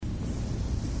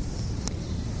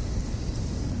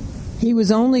He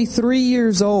was only 3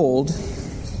 years old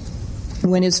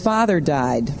when his father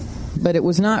died, but it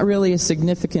was not really a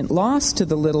significant loss to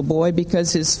the little boy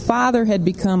because his father had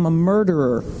become a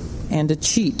murderer and a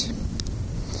cheat.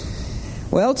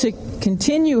 Well, to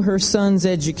continue her son's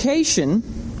education,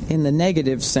 in the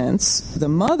negative sense, the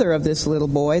mother of this little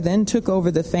boy then took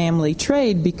over the family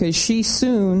trade because she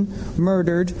soon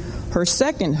murdered her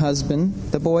second husband,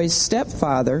 the boy's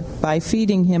stepfather, by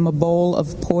feeding him a bowl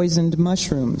of poisoned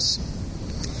mushrooms.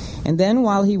 And then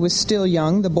while he was still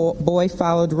young, the boy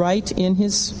followed right in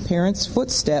his parents'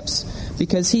 footsteps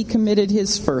because he committed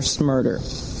his first murder.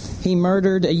 He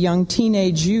murdered a young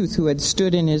teenage youth who had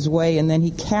stood in his way, and then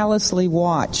he callously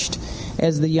watched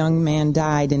as the young man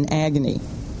died in agony.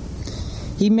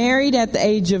 He married at the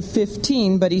age of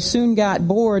 15, but he soon got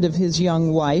bored of his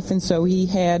young wife, and so he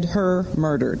had her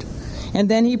murdered. And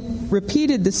then he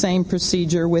repeated the same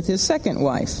procedure with his second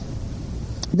wife.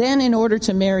 Then, in order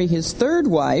to marry his third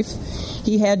wife,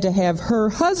 he had to have her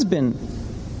husband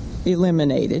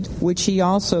eliminated, which he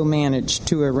also managed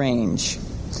to arrange.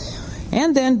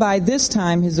 And then by this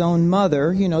time, his own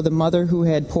mother, the mother who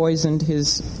had poisoned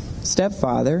his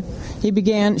stepfather, she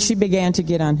began to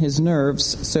get on his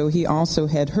nerves, so he also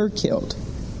had her killed.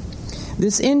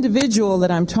 This individual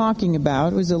that I'm talking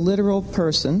about was a literal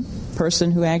person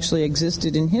who actually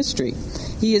existed in history.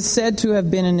 He is said to have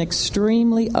been an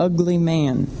extremely ugly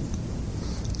man,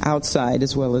 outside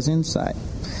as well as inside.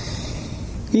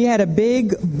 He had a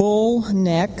big bull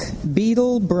neck,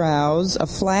 beetle brows, a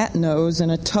flat nose,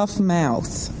 and a tough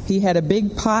mouth. He had a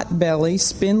big pot belly,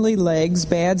 spindly legs,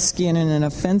 bad skin, and an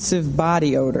offensive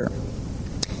body odor.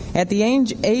 At the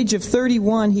age of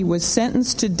 31, he was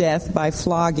sentenced to death by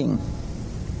flogging,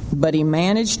 but he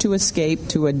managed to escape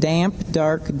to a damp,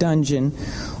 dark dungeon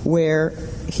where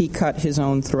he cut his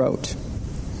own throat.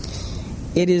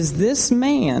 It is this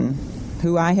man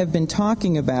who I have been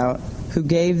talking about who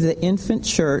gave the infant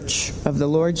church of the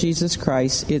Lord Jesus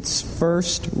Christ its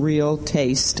first real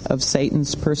taste of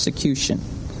Satan's persecution.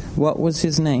 What was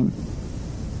his name?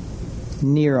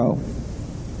 Nero.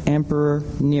 Emperor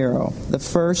Nero, the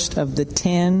first of the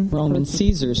 10 Roman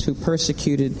Caesars who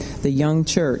persecuted the young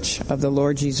church of the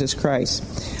Lord Jesus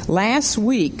Christ. Last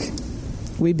week,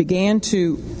 we began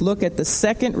to look at the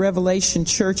second Revelation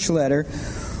church letter,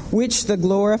 which the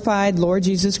glorified Lord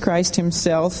Jesus Christ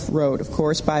himself wrote, of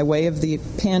course, by way of the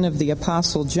pen of the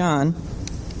Apostle John.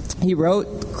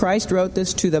 Christ wrote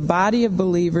this to the body of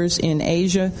believers in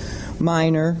Asia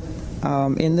Minor,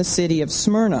 in the city of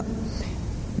Smyrna.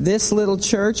 This little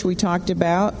church we talked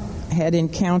about had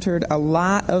encountered a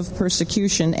lot of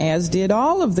persecution, as did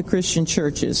all of the Christian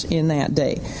churches in that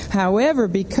day. However,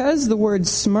 because the word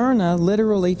Smyrna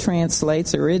literally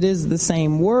translates, or it is the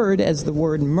same word as the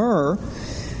word myrrh,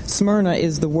 Smyrna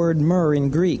is the word myrrh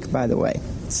in Greek, by the way.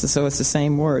 So it's the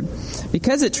same word.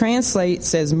 Because it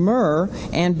translates as myrrh,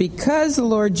 and because the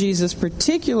Lord Jesus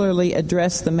particularly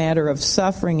addressed the matter of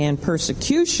suffering and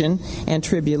persecution and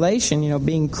tribulation,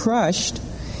 being crushed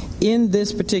in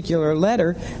this particular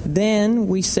letter, then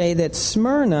we say that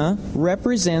Smyrna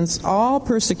represents all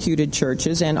persecuted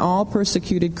churches and all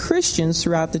persecuted Christians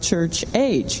throughout the church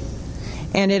age.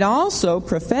 And it also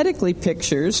prophetically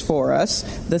pictures for us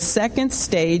the second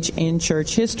stage in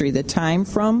church history, the time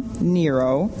from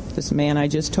Nero, this man I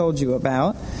just told you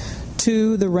about,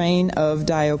 to the reign of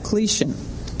Diocletian,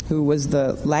 who was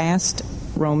the last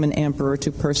Roman emperor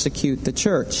to persecute the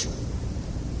church,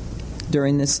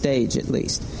 during this stage at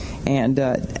least. And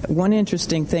one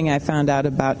interesting thing I found out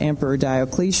about Emperor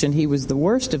Diocletian, he was the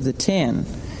worst of the 10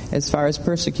 as far as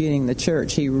persecuting the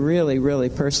church. He really, really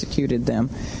persecuted them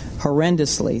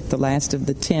horrendously, the last of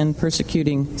the 10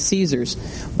 persecuting Caesars.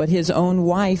 But his own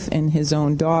wife and his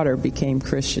own daughter became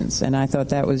Christians, and I thought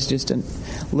that was just a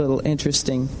little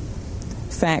interesting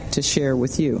fact to share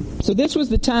with you. So this was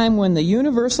the time when the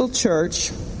universal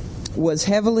church was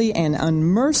heavily and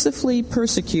unmercifully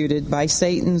persecuted by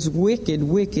Satan's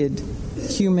wicked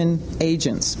human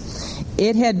agents.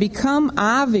 It had become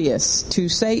obvious to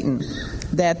Satan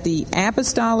that the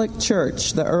apostolic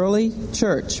church, the early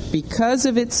church, because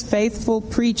of its faithful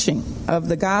preaching of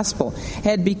the gospel,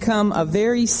 had become a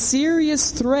very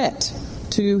serious threat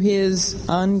to his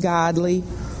ungodly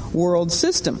world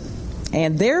system.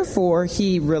 And therefore,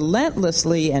 he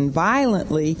relentlessly and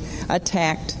violently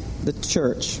attacked the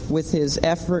church with his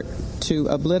effort to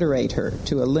obliterate her,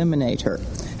 to eliminate her.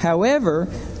 However,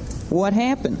 what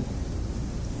happened?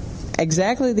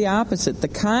 Exactly the opposite. The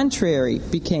contrary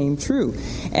became true.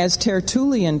 As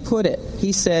Tertullian put it,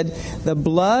 he said, "The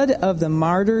blood of the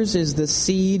martyrs is the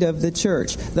seed of the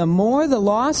church." The more the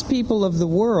lost people of the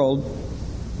world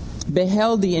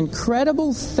beheld the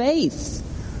incredible faith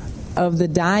of the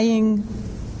dying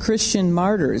Christian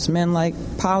martyrs, men like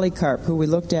Polycarp, who we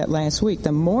looked at last week,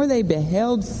 the more they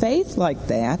beheld faith like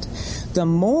that, the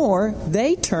more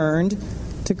they turned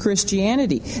to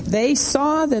Christianity. They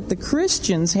saw that the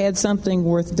Christians had something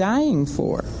worth dying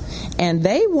for, and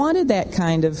they wanted that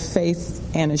kind of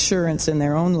faith and assurance in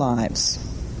their own lives.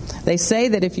 They say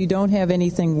that if you don't have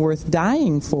anything worth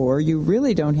dying for, you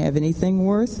really don't have anything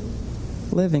worth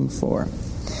living for.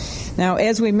 Now,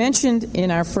 as we mentioned in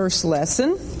our first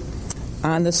lesson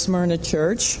on the Smyrna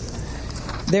church,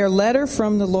 their letter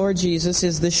from the Lord Jesus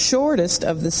is the shortest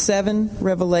of the 7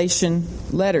 Revelation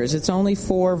letters. It's only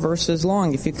 4 verses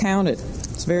long if you count it.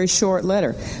 It's a very short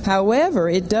letter. However,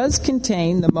 it does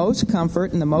contain the most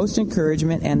comfort and the most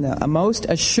encouragement and the most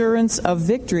assurance of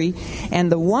victory. And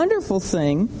the wonderful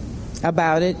thing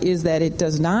about it is that it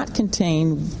does not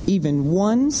contain even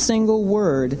one single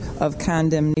word of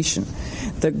condemnation.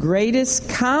 The greatest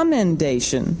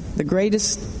commendation, the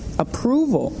greatest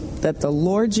approval that the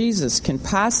Lord Jesus can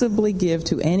possibly give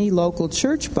to any local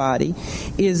church body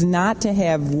is not to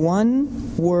have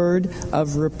one word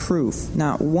of reproof,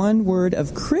 not one word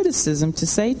of criticism to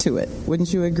say to it.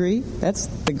 Wouldn't you agree? That's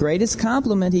the greatest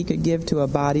compliment he could give to a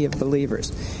body of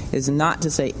believers, is not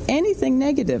to say anything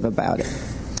negative about it.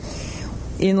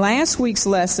 In last week's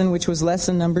lesson, which was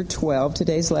lesson number 12,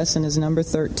 today's lesson is number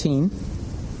 13,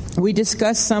 we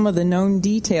discussed some of the known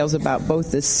details about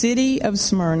both the city of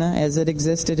Smyrna as it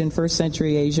existed in first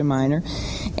century Asia Minor,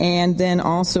 and then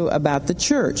also about the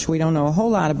church. We don't know a whole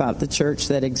lot about the church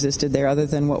that existed there other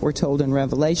than what we're told in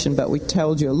Revelation, but we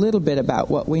told you a little bit about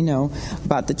what we know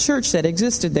about the church that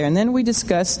existed there. And then we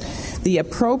discussed the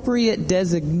appropriate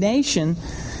designation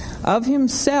of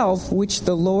himself which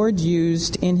the Lord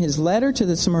used in his letter to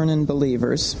the Smyrnan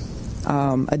believers,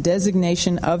 a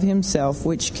designation of himself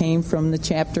which came from the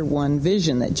chapter 1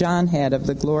 vision that John had of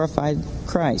the glorified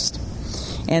Christ.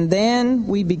 And then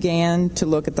we began to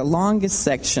look at the longest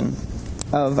section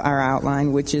of our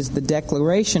outline, which is the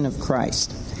declaration of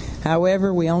Christ.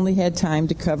 However, we only had time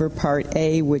to cover part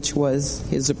A, which was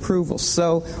his approval.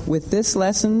 So with this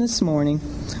lesson this morning,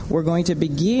 we're going to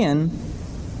begin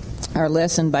our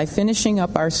lesson by finishing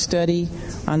up our study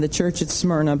on the church at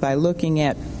Smyrna by looking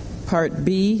at part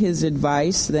B, his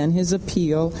advice, then his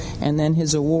appeal, and then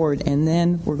his award. And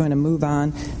then we're going to move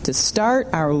on to start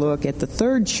our look at the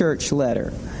third church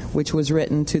letter, which was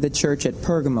written to the church at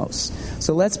Pergamos.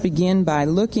 So let's begin by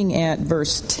looking at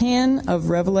verse 10 of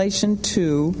Revelation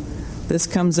 2. This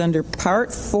comes under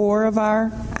part 4 of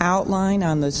our outline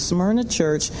on the Smyrna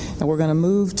church, and we're going to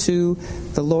move to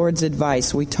the Lord's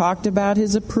advice. We talked about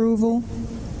his approval.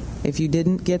 If you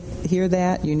didn't hear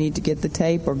that, you need to get the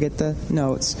tape or get the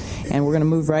notes. And we're going to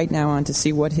move right now on to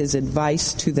see what his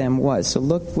advice to them was. So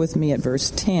look with me at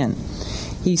verse 10.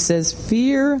 He says,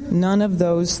 "Fear none of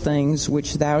those things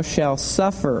which thou shalt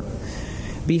suffer.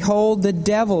 Behold, the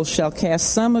devil shall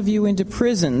cast some of you into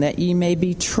prison, that ye may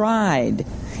be tried,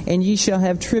 and ye shall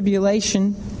have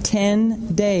tribulation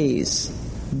 10 days.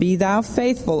 Be thou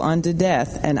faithful unto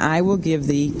death, and I will give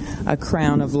thee a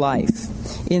crown of life."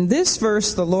 In this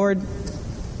verse, the Lord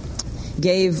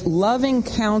gave loving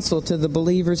counsel to the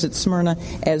believers at Smyrna,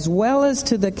 as well as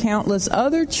to the countless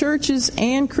other churches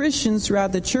and Christians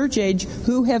throughout the church age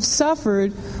who have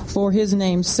suffered for his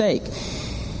name's sake.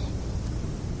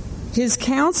 His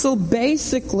counsel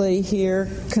basically here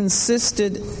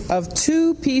consisted of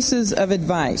 2 pieces of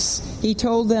advice. He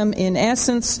told them, in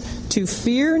essence, to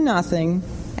fear nothing,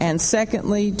 and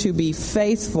secondly, to be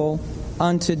faithful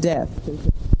unto death.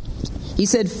 He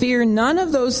said, "Fear none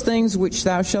of those things which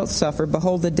thou shalt suffer.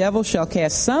 Behold, the devil shall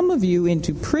cast some of you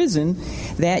into prison,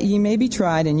 that ye may be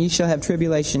tried, and ye shall have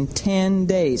tribulation 10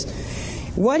 days.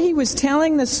 What he was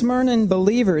telling the Smyrnan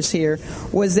believers here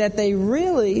was that they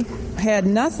really had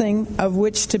nothing of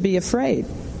which to be afraid,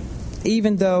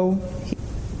 even though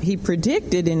he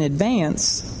predicted in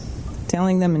advance,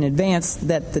 telling them in advance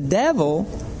that the devil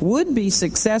would be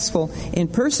successful in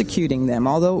persecuting them,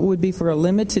 although it would be for a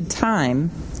limited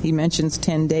time. He mentions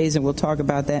 10 days, and we'll talk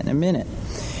about that in a minute.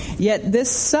 Yet this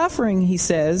suffering, he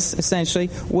says, essentially,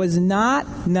 was not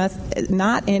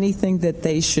anything that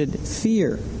they should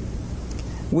fear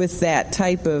with that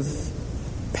type of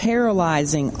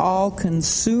paralyzing,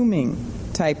 all-consuming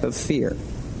type of fear.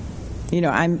 You know,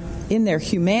 I'm in their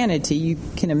humanity, you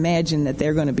can imagine that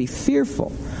they're going to be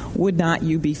fearful. Would not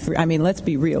you be I mean, let's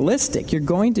be realistic. You're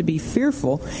going to be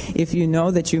fearful if you know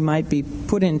that you might be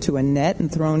put into a net and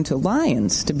thrown to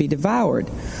lions to be devoured,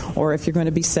 or if you're going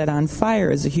to be set on fire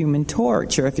as a human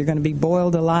torch, or if you're going to be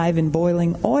boiled alive in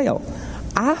boiling oil.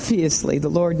 Obviously, the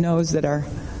Lord knows that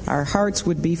our hearts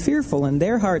would be fearful, and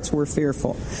their hearts were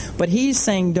fearful. But he's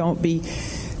saying don't be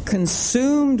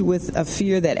consumed with a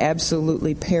fear that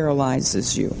absolutely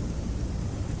paralyzes you.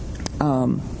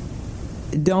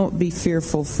 Don't be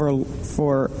fearful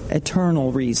for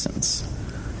eternal reasons.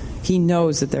 He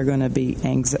knows that they're going to be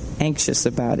anxious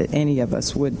about it. Any of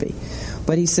us would be.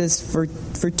 But he says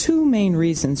for two main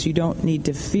reasons you don't need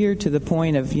to fear to the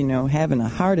point of, having a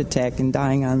heart attack and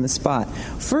dying on the spot.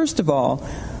 First of all,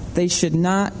 they should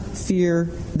not fear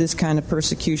this kind of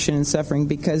persecution and suffering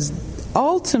because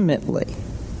ultimately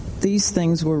these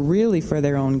things were really for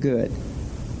their own good.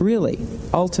 Really,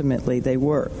 ultimately they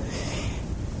were.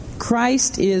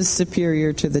 Christ is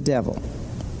superior to the devil,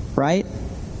 right?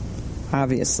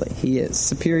 Obviously, he is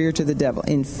superior to the devil.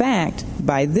 In fact,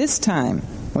 by this time,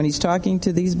 when he's talking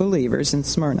to these believers in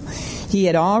Smyrna, he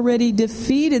had already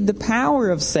defeated the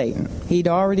power of Satan. He'd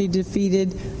already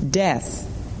defeated death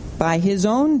by his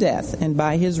own death and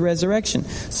by his resurrection.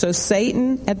 So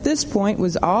Satan, at this point,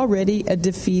 was already a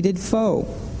defeated foe.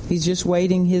 He's just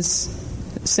waiting his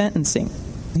sentencing.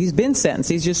 He's been sentenced.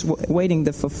 He's just waiting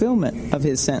the fulfillment of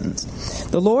his sentence.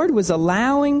 The Lord was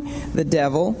allowing the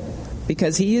devil,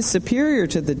 because he is superior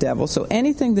to the devil, so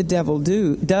anything the devil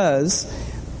does,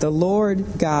 the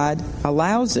Lord God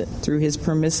allows it through his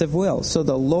permissive will. So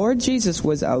the Lord Jesus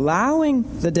was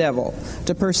allowing the devil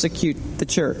to persecute the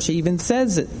church. He even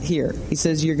says it here. He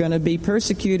says, you're going to be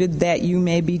persecuted that you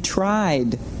may be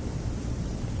tried.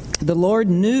 The Lord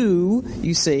knew,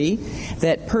 you see,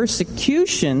 that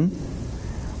persecution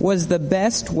was the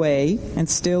best way, and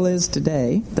still is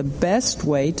today, the best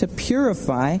way to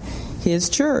purify his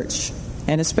church,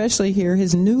 and especially here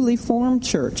his newly formed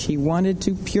church. He wanted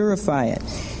to purify it.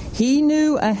 He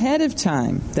knew ahead of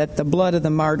time that the blood of the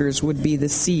martyrs would be the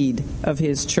seed of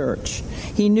his church.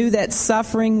 He knew that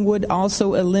suffering would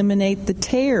also eliminate the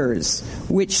tares,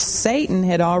 which Satan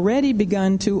had already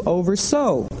begun to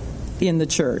oversow in the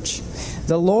church.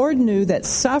 The Lord knew that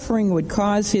suffering would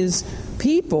cause his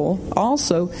people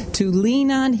also to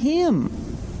lean on him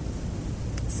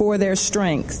for their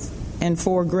strength and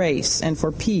for grace and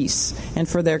for peace and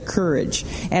for their courage,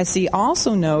 as he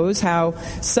also knows how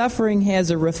suffering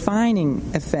has a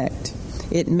refining effect.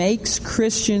 It makes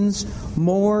Christians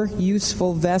more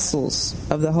useful vessels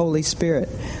of the Holy Spirit.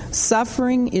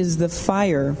 Suffering is the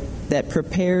fire that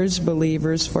prepares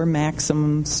believers for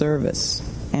maximum service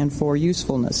and for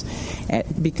usefulness.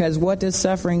 Because what does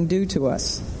suffering do to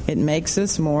us? It makes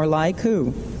us more like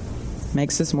who?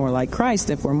 Makes us more like Christ.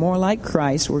 If we're more like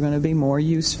Christ, we're going to be more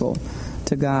useful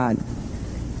to God.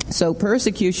 So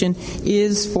persecution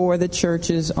is for the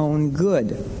church's own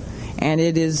good, and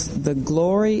it is the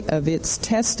glory of its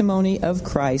testimony of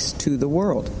Christ to the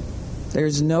world.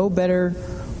 There's no better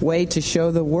way to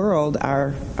show the world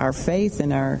our faith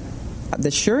and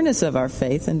the sureness of our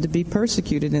faith than to be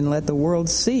persecuted and let the world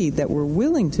see that we're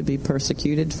willing to be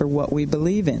persecuted for what we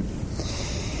believe in.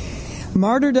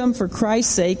 Martyrdom for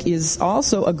Christ's sake is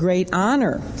also a great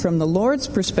honor from the Lord's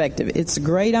perspective. It's a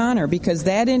great honor because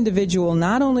that individual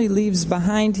not only leaves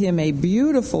behind him a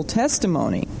beautiful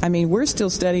testimony. I mean, we're still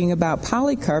studying about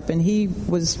Polycarp, and he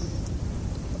was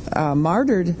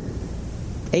martyred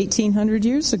 1,800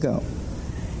 years ago.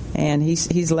 And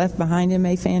he's left behind him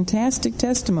a fantastic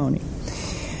testimony.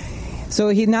 So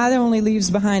he not only leaves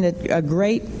behind a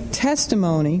great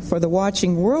testimony for the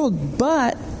watching world,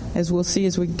 but as we'll see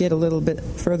as we get a little bit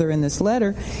further in this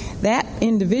letter, that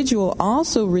individual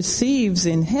also receives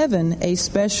in heaven a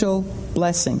special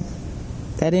blessing.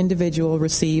 That individual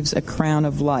receives a crown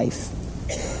of life.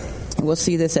 We'll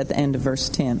see this at the end of verse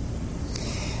 10.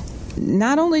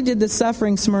 Not only did the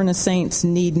suffering Smyrna saints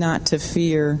need not to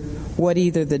fear what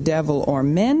either the devil or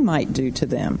men might do to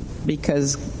them,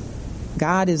 because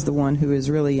God is the one who is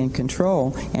really in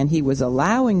control, and he was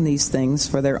allowing these things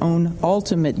for their own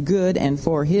ultimate good and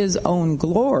for his own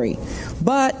glory.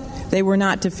 But they were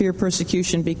not to fear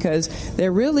persecution because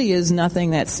there really is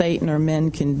nothing that Satan or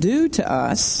men can do to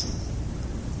us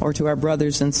or to our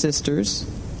brothers and sisters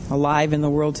alive in the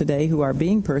world today who are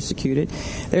being persecuted.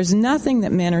 There's nothing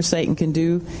that men or Satan can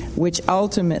do which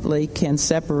ultimately can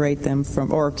separate them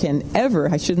from, or can ever,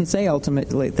 I shouldn't say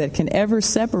ultimately, that can ever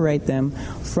separate them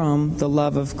from the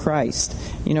love of Christ.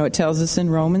 You know, it tells us in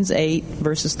Romans 8,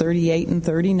 verses 38 and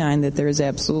 39, that there is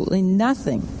absolutely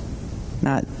nothing,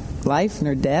 not life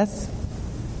nor death,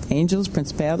 angels,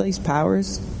 principalities,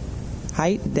 powers,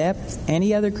 height, depth,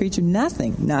 any other creature,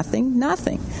 nothing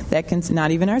that can,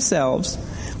 not even ourselves,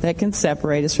 that can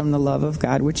separate us from the love of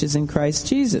God which is in Christ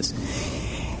Jesus.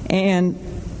 And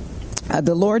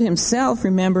the Lord himself,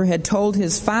 remember, had told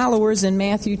his followers in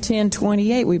Matthew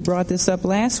 10:28, we brought this up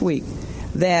last week,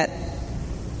 that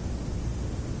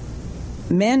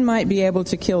men might be able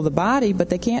to kill the body, but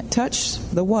they can't touch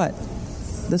the what?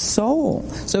 the soul.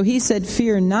 So he said,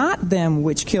 fear not them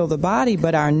which kill the body,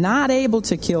 but are not able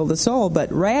to kill the soul,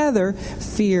 but rather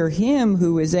fear him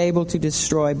who is able to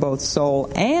destroy both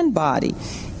soul and body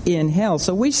in hell.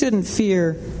 So we shouldn't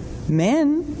fear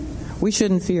men. We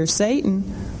shouldn't fear Satan.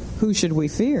 Who should we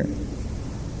fear?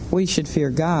 We should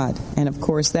fear God. And of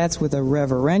course, that's with a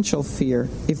reverential fear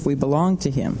if we belong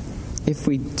to him. If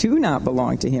we do not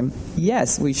belong to him,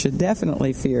 yes, we should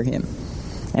definitely fear him.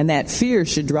 And that fear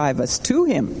should drive us to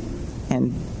him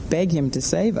and beg him to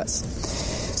save us.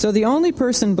 So the only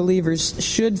person believers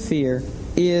should fear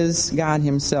is God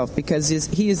himself, because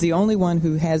he is the only one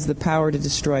who has the power to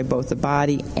destroy both the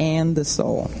body and the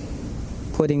soul,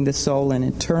 putting the soul in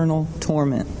eternal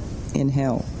torment in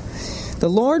hell. The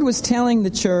Lord was telling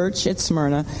the church at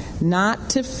Smyrna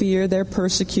not to fear their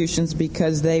persecutions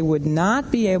because they would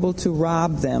not be able to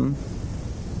rob them.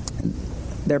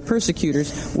 Their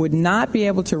persecutors would not be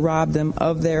able to rob them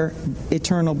of their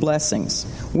eternal blessings,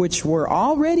 which were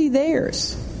already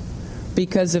theirs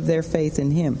because of their faith in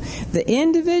him. The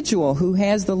individual who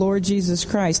has the Lord Jesus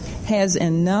Christ has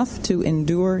enough to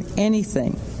endure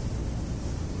anything.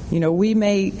 You know, we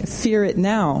may fear it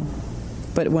now,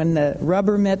 but when the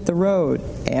rubber met the road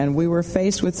and we were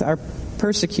faced with our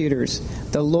persecutors,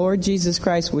 the Lord Jesus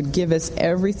Christ would give us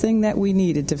everything that we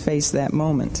needed to face that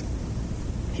moment.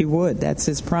 He would. That's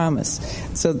his promise.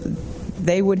 So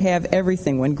they would have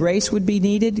everything. When grace would be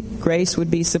needed, grace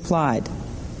would be supplied.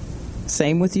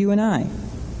 Same with you and I.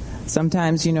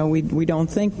 Sometimes, you know, we don't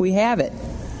think we have it.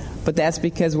 But that's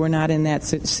because we're not in that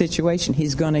situation.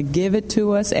 He's going to give it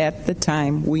to us at the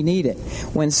time we need it.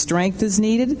 When strength is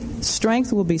needed,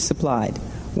 strength will be supplied.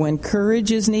 When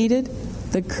courage is needed,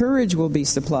 the courage will be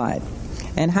supplied.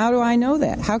 And how do I know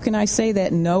that? How can I say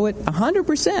that and know it?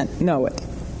 100% know it.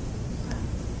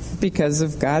 Because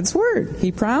of God's Word.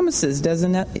 He promises,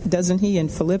 doesn't he, in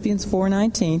Philippians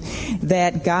 4:19,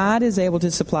 that God is able to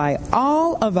supply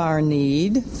all of our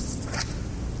need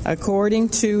according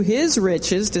to his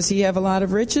riches. Does he have a lot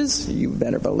of riches? You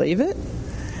better believe it.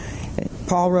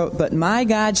 Paul wrote, but my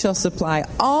God shall supply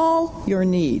all your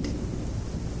need.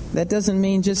 That doesn't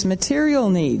mean just material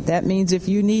need. That means if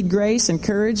you need grace and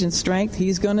courage and strength,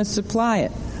 he's going to supply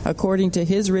it according to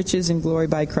his riches and glory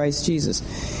by Christ Jesus.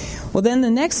 Well, then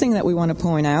the next thing that we want to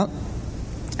point out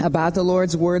about the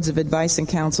Lord's words of advice and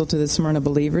counsel to the Smyrna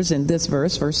believers in this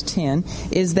verse, verse 10,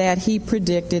 is that he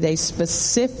predicted a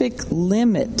specific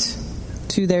limit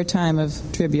to their time of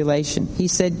tribulation. He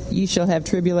said, you shall have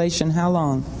tribulation how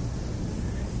long?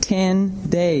 10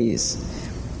 days.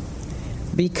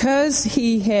 Because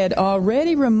he had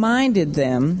already reminded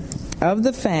them of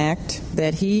the fact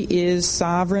that he is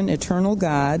sovereign, eternal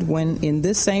God, when in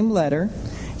this same letter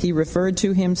he referred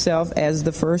to himself as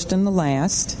the first and the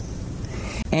last.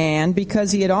 And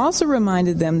because he had also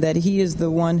reminded them that he is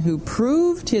the one who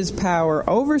proved his power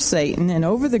over Satan and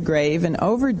over the grave and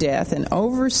over death and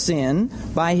over sin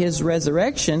by his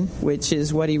resurrection, which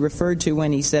is what he referred to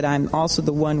when he said, I'm also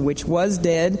the one which was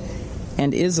dead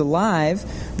and is alive.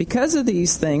 Because of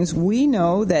these things, we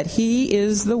know that he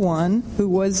is the one who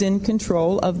was in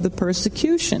control of the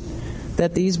persecution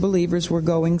that these believers were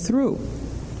going through.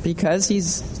 Because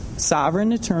he's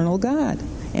sovereign, eternal God.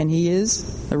 And he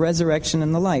is the resurrection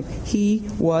and the life. He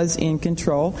was in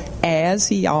control, as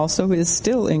he also is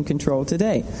still in control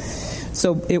today.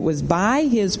 So it was by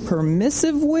his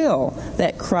permissive will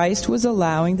that Christ was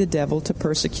allowing the devil to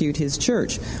persecute his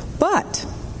church. But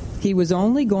he was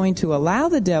only going to allow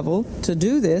the devil to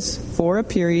do this for a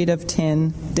period of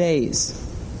 10 days.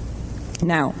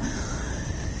 Now,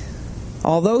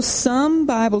 although some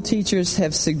Bible teachers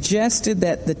have suggested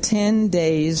that the 10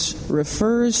 days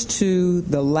refers to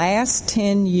the last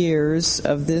 10 years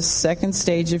of this second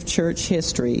stage of church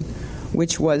history,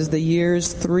 which was the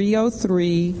years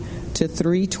 303 to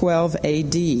 312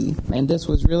 AD, and this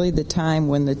was really the time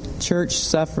when the church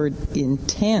suffered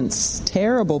intense,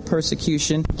 terrible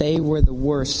persecution. They were the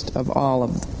worst of all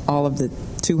of the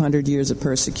 200 years of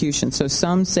persecution. So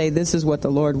some say this is what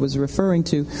the Lord was referring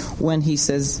to when he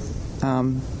says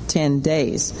 10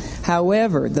 days.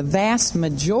 However, the vast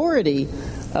majority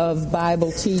of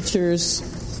Bible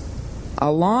teachers,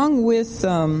 along with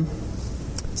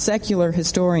secular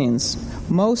historians,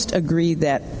 most agree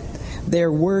that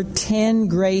there were 10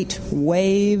 great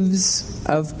waves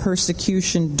of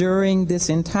persecution during this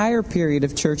entire period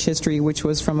of church history, which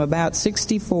was from about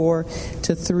 64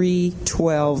 to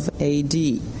 312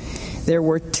 AD. There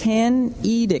were 10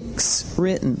 edicts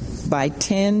written by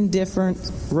 10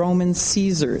 different Roman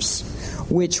Caesars,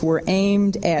 which were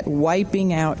aimed at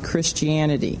wiping out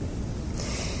Christianity.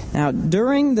 Now,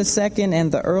 during the second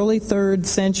and the early third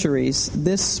centuries,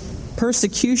 this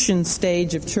persecution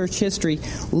stage of church history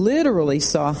literally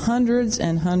saw hundreds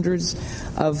and hundreds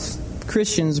of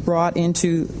Christians brought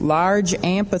into large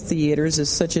amphitheaters,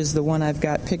 such as the one I've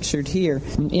got pictured here,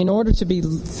 in order to be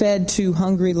fed to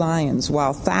hungry lions,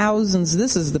 while thousands,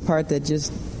 this is the part that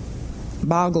just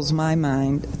boggles my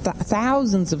mind,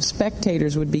 thousands of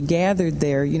spectators would be gathered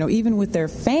there, even with their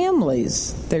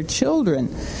families, their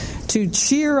children, to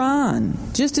cheer on,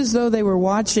 just as though they were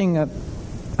watching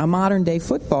a modern-day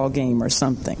football game or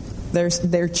something.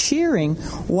 They're cheering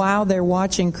while they're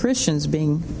watching Christians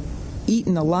being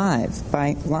eaten alive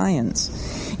by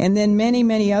lions. And then many,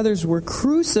 many others were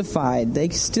crucified. They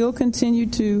still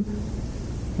continued to,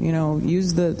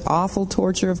 use the awful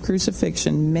torture of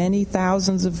crucifixion. Many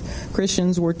thousands of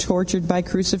Christians were tortured by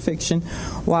crucifixion,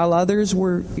 while others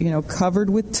were, covered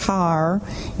with tar,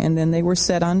 and then they were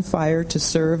set on fire to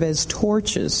serve as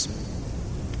torches.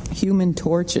 Human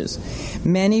torches.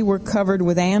 Many were covered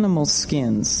with animal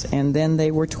skins, and then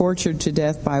they were tortured to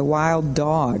death by wild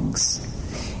dogs.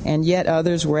 And yet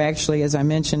others were actually, as I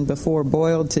mentioned before,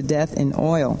 boiled to death in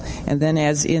oil. And then,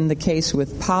 as in the case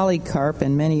with Polycarp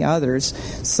and many others,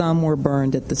 some were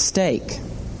burned at the stake.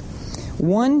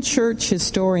 One church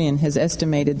historian has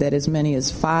estimated that as many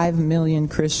as 5 million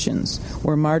Christians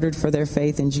were martyred for their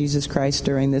faith in Jesus Christ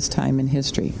during this time in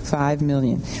history. 5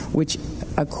 million, which,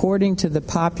 according to the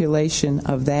population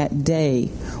of that day,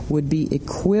 would be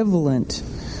equivalent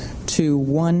to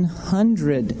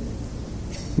 100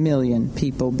 million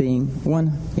people being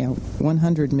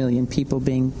 100 million people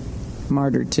being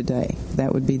martyred today.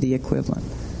 That would be the equivalent,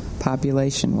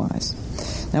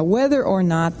 population-wise. Now, whether or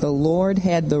not the Lord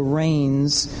had the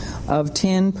reigns of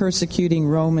 10 persecuting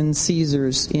Roman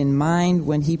Caesars in mind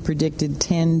when he predicted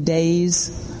 10 days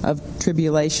of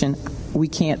tribulation, we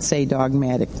can't say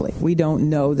dogmatically. We don't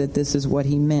know that this is what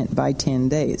he meant by 10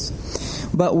 days.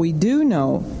 But we do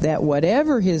know that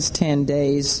whatever his 10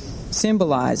 days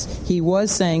symbolized, he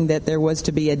was saying that there was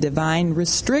to be a divine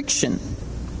restriction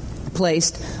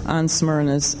placed on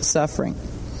Smyrna's suffering.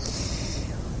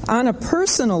 On a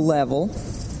personal level,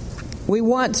 we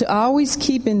want to always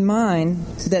keep in mind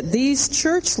that these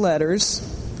church letters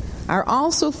are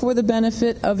also for the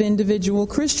benefit of individual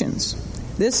Christians.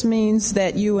 This means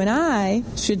that you and I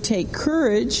should take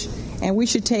courage and we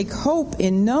should take hope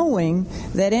in knowing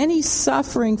that any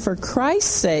suffering for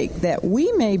Christ's sake that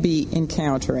we may be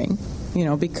encountering,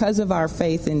 because of our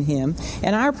faith in him,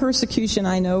 and our persecution,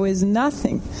 I know, is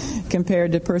nothing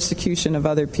compared to persecution of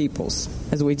other people's,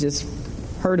 as we just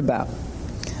heard about.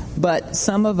 But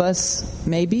some of us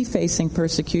may be facing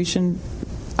persecution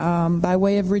by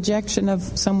way of rejection of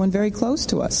someone very close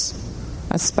to us,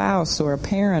 a spouse or a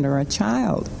parent or a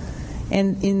child.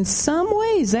 And in some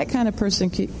ways, that kind of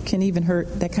persecution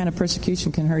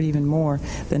can hurt even more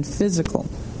than physical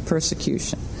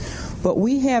persecution. But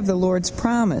we have the Lord's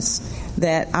promise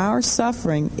that our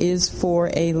suffering is for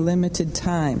a limited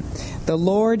time. The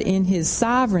Lord, in his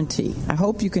sovereignty, I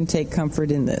hope you can take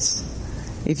comfort in this,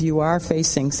 if you are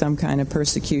facing some kind of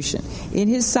persecution. In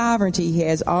his sovereignty, he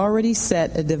has already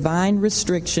set a divine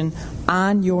restriction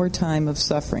on your time of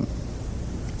suffering.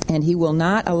 And he will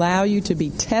not allow you to be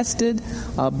tested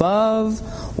above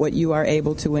what you are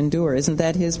able to endure. Isn't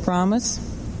that his promise?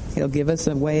 He'll give us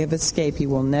a way of escape. He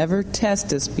will never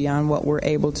test us beyond what we're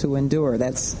able to endure.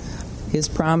 That's his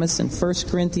promise in 1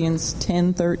 Corinthians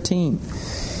 10:13.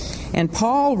 And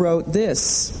Paul wrote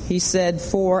this. He said,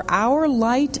 "For our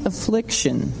light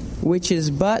affliction, which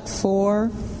is but for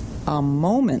a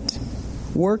moment,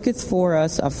 worketh for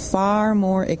us a far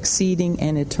more exceeding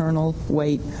and eternal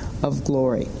weight of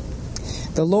glory."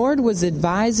 The Lord was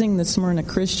advising the Smyrna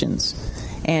Christians,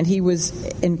 and he was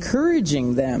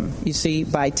encouraging them, you see,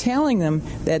 by telling them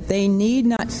that they need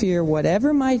not fear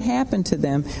whatever might happen to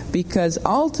them, because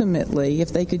ultimately,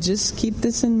 if they could just keep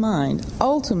this in mind,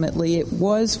 ultimately it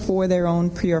was for their own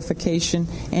purification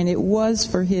and it was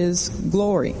for his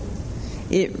glory.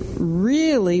 It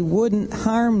really wouldn't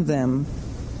harm them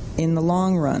in the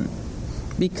long run,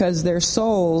 because their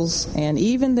souls and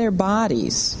even their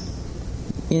bodies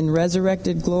in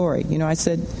resurrected glory. I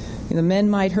said the men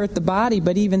might hurt the body,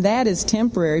 but even that is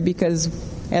temporary, because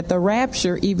at the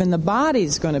rapture, even the body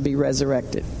is going to be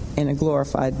resurrected in a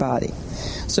glorified body.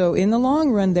 So in the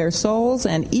long run, their souls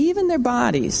and even their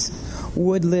bodies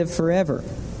would live forever.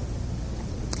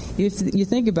 You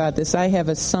think about this. I have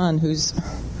a son who's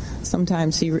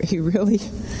sometimes he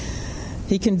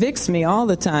convicts me all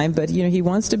the time, but he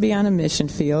wants to be on a mission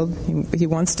field. He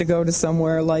wants to go to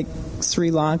somewhere like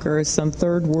Sri Lanka or some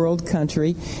third world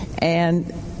country,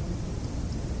 and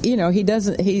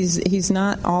he's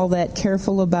not all that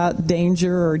careful about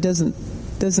danger, or doesn't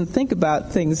doesn't think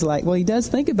about things like, well, he does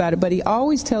think about it, but he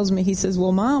always tells me, he says,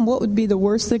 well, Mom, what would be the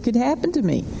worst that could happen to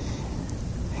me?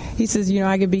 He says,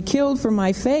 I could be killed for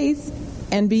my faith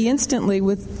and be instantly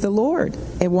with the Lord.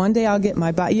 And one day I'll get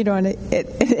my body. And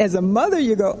as a mother,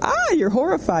 you go, you're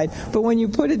horrified. But when you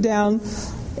put it down,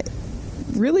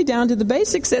 really down to the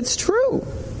basics, that's true.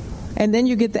 And then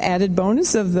you get the added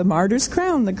bonus of the martyr's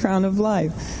crown, the crown of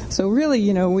life. So really,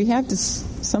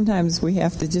 sometimes we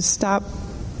have to just stop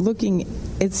looking.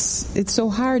 It's so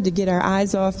hard to get our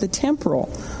eyes off the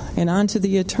temporal and onto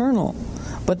the eternal.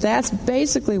 But that's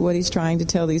basically what he's trying to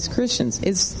tell these Christians.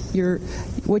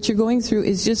 What you're going through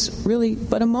is just really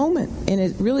but a moment. And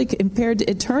it really, compared to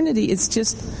eternity, it's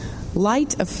just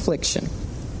light affliction.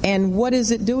 And what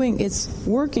is it doing? It's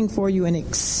working for you an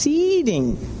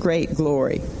exceeding great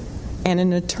glory and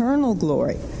an eternal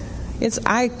glory.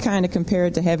 I kind of compare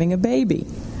it to having a baby.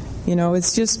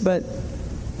 It's just but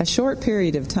a short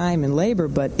period of time in labor,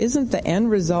 but isn't the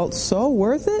end result so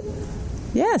worth it?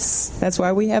 Yes, that's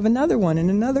why we have another one and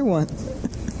another one.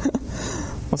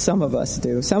 Well, some of us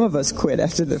do. Some of us quit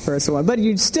after the first one, but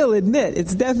you'd still admit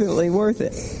it's definitely worth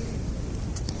it.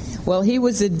 Well, he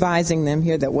was advising them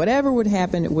here that whatever would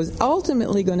happen, it was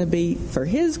ultimately going to be for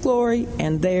his glory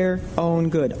and their own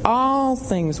good. All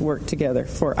things work together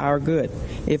for our good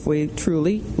if we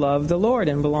truly love the Lord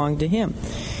and belong to him.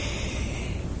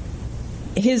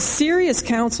 His serious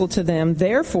counsel to them,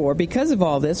 therefore, because of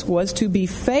all this, was to be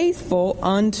faithful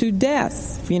unto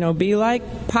death. Be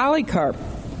like Polycarp.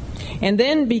 And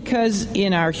then because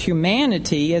in our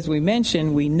humanity, as we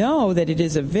mentioned, we know that it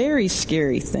is a very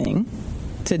scary thing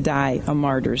to die a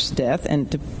martyr's death and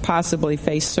to possibly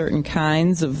face certain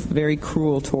kinds of very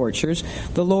cruel tortures,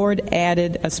 the Lord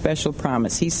added a special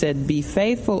promise. He said, be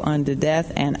faithful unto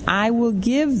death, and I will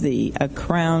give thee a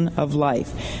crown of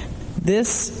life.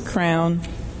 This crown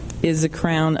is a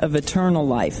crown of eternal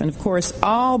life. And of course,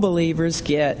 all believers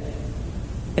get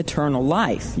eternal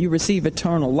life. You receive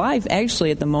eternal life actually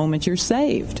at the moment you're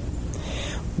saved.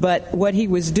 But what he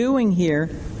was doing here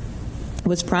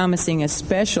was promising a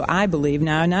special, I believe,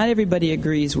 now not everybody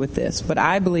agrees with this, but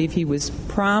I believe he was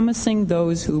promising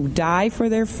those who die for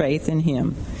their faith in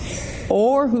him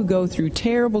or who go through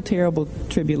terrible, terrible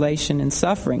tribulation and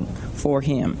suffering for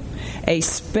him a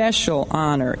special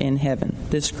honor in heaven,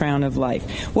 this crown of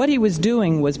life. What he was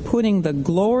doing was putting the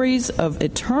glories of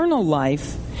eternal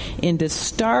life into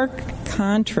stark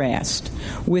contrast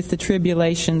with the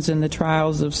tribulations and the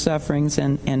trials of sufferings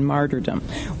and martyrdom.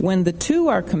 When the two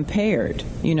are compared,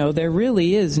 there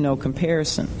really is no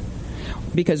comparison,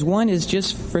 because one is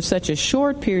just for such a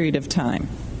short period of time.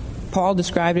 Paul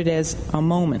described it as a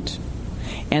moment,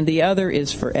 and the other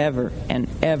is forever and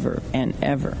ever and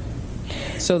ever.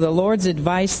 So the Lord's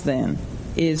advice then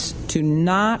is to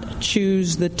not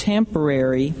choose the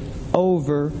temporary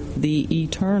over the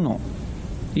eternal.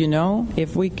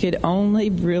 If we could only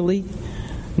really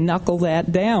knuckle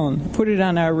that down, put it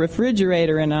on our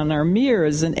refrigerator and on our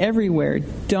mirrors and everywhere.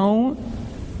 Don't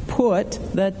put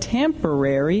the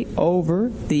temporary over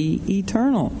the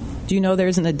eternal. Do you know there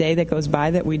isn't a day that goes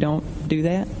by that we don't do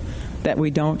that? That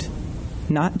we don't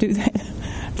not do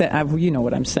that? You know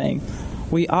what I'm saying.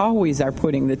 We always are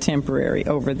putting the temporary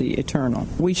over the eternal.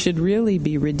 We should really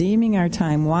be redeeming our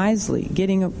time wisely,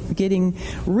 getting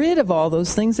rid of all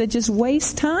those things that just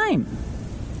waste time,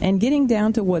 and getting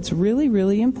down to what's really,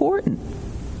 really important.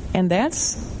 And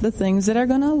that's the things that are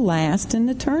going to last in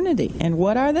eternity. And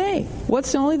what are they?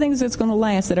 What's the only things that's going to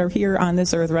last that are here on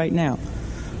this earth right now?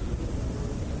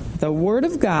 The Word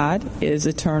of God is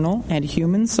eternal, and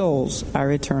human souls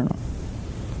are eternal.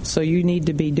 So you need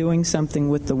to be doing something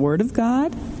with the Word of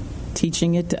God,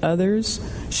 teaching it to others,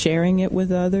 sharing it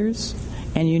with others,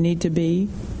 and you need to be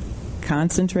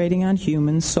concentrating on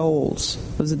human souls.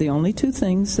 Those are the only two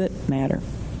things that matter.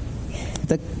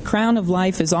 The crown of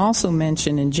life is also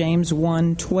mentioned in James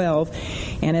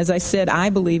 1:12, and as I said,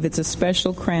 I believe it's a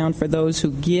special crown for those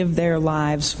who give their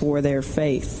lives for their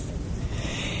faith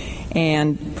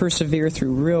and persevere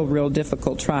through real, real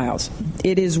difficult trials.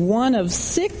 It is one of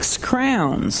 6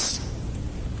 crowns.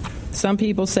 Some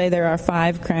people say there are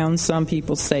 5 crowns, some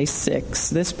people say 6.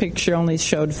 This picture only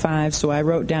showed 5, so I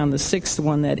wrote down the 6th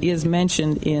one that is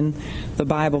mentioned in the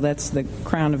Bible. That's the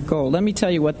crown of gold. Let me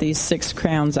tell you what these 6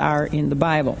 crowns are in the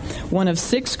Bible. One of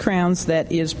 6 crowns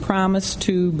that is promised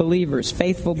to believers,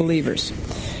 faithful believers.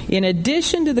 In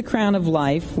addition to the crown of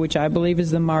life, which I believe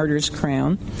is the martyr's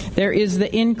crown, there is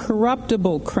the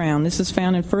incorruptible crown. This is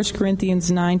found in 1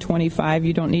 Corinthians 9:25.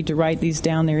 You don't need to write these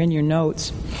down. They're in your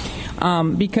notes.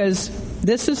 Because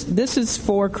this is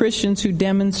for Christians who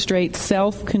demonstrate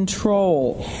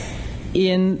self-control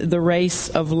in the race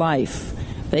of life.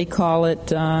 They call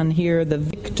it on here the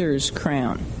victor's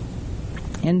crown.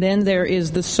 And then there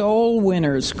is the soul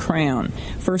winner's crown.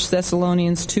 1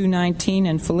 Thessalonians 2:19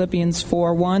 and Philippians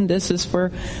 4:1. This is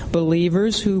for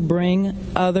believers who bring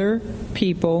other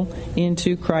people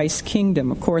into Christ's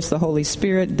kingdom. Of course, the Holy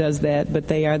Spirit does that, but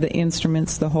they are the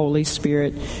instruments the Holy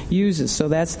Spirit uses. So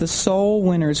that's the soul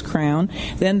winner's crown.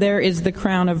 Then there is the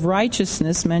crown of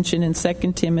righteousness mentioned in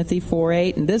 2 Timothy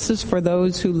 4:8. And this is for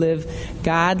those who live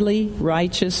godly,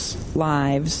 righteous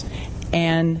lives,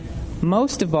 and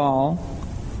most of all,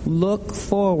 look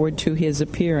forward to his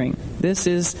appearing. This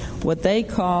is what they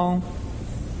call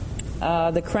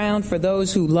the crown for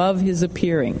those who love his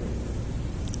appearing.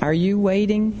 Are you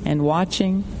waiting and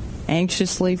watching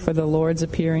anxiously for the Lord's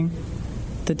appearing,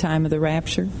 the time of the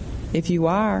rapture? If you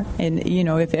are, and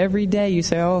if every day you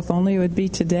say, oh, if only it would be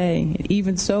today,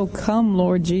 even so, come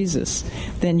Lord Jesus,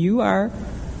 then you are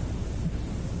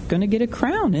going to get a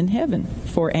crown in heaven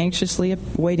for anxiously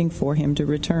waiting for him to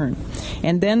return.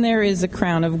 And then there is a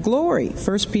crown of glory.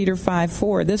 1 Peter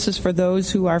 5:4. This is for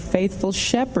those who are faithful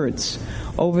shepherds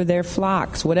over their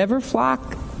flocks, whatever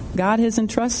flock God has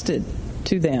entrusted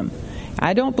to them.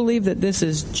 I don't believe that this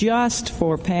is just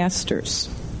for pastors.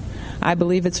 I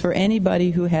believe it's for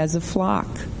anybody who has a flock.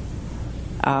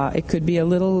 It could be a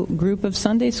little group of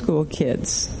Sunday school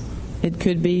kids. It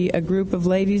could be a group of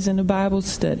ladies in a Bible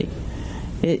study.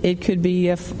 It could be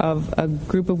a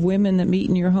group of women that meet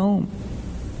in your home.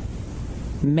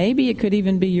 Maybe it could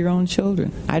even be your own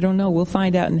children. I don't know. We'll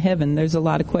find out in heaven. There's a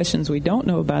lot of questions we don't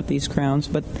know about these crowns,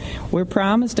 but we're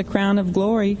promised a crown of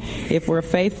glory if we're a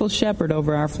faithful shepherd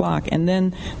over our flock. And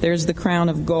then there's the crown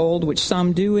of gold, which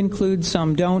some do include,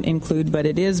 some don't include, but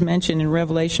it is mentioned in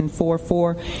Revelation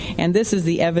 4:4, and this is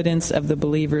the evidence of the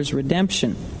believer's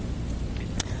redemption.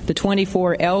 The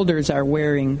 24 elders are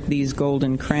wearing these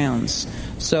golden crowns.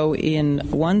 So in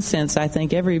one sense, I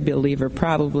think every believer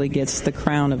probably gets the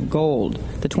crown of gold.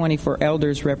 The 24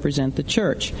 elders represent the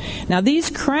church. Now these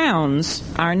crowns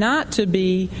are not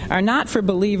for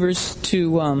believers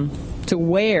to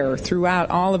wear throughout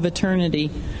all of eternity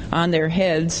on their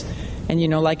heads. And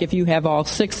like if you have all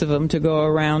 6 of them, to go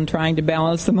around trying to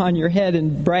balance them on your head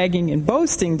and bragging and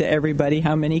boasting to everybody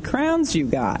how many crowns you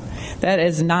got. That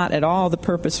is not at all the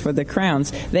purpose for the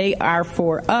crowns. They are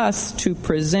for us to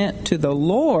present to the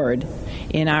Lord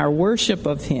in our worship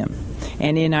of him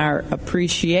and in our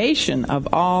appreciation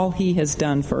of all he has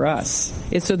done for us.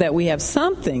 It's so that we have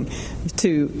something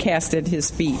to cast at his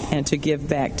feet and to give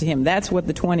back to him. That's what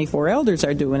the 24 elders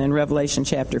are doing in Revelation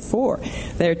chapter 4.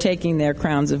 They're taking their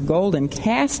crowns of gold and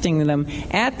casting them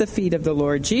at the feet of the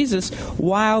Lord Jesus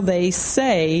while they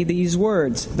say these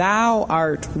words, "Thou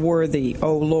art worthy,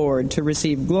 O Lord, to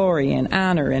receive glory and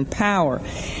honor and power.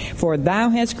 For thou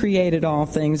hast created all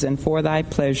things, and for thy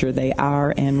pleasure they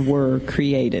are and were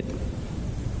created."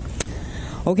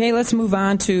 Okay, let's move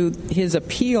on to his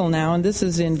appeal now, and this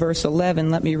is in verse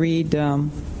 11. Let me read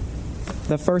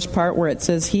the first part where it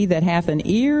says, "He that hath an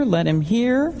ear, let him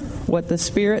hear what the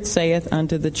Spirit saith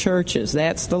unto the churches."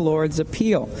 That's the Lord's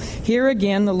appeal. Here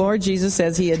again, the Lord Jesus,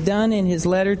 as he had done in his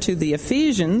letter to the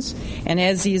Ephesians, and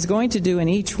as he is going to do in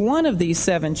each one of these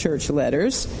 7 church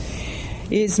letters,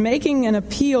 is making an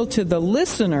appeal to the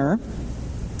listener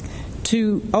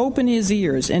to open his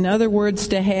ears. In other words,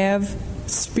 to have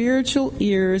spiritual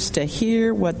ears to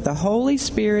hear what the Holy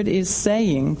Spirit is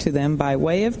saying to them by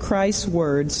way of Christ's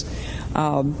words,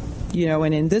 and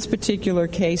in this particular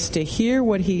case, to hear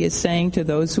what he is saying to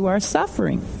those who are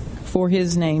suffering for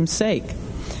his name's sake.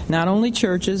 Not only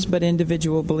churches, but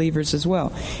individual believers as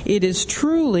well. It is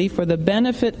truly for the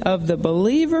benefit of the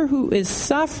believer who is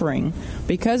suffering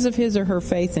because of his or her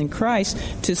faith in Christ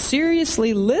to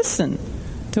seriously listen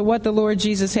to what the Lord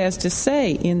Jesus has to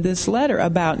say in this letter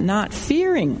about not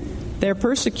fearing their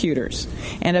persecutors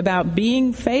and about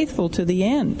being faithful to the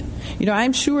end.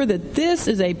 I'm sure that this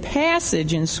is a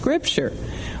passage in Scripture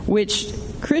which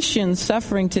Christians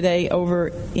suffering today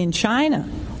over in China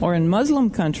or in Muslim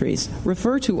countries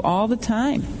refer to all the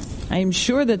time. I am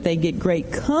sure that they get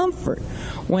great comfort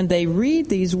when they read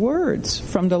these words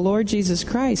from the Lord Jesus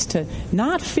Christ to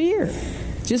not fear.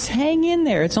 Just hang in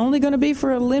there. It's only going to be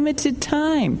for a limited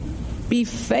time. Be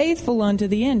faithful unto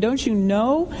the end. Don't you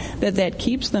know that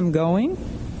keeps them going?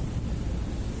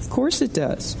 Of course it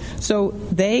does. So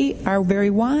they are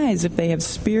very wise if they have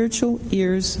spiritual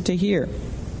ears to hear.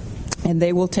 And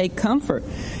they will take comfort.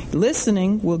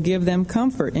 Listening will give them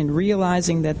comfort in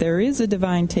realizing that there is a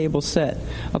divine table set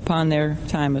upon their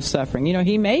time of suffering.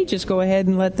 He may just go ahead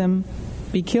and let them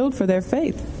be killed for their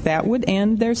faith. That would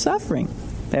end their suffering.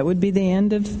 That would be the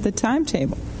end of the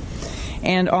timetable.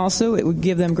 And also it would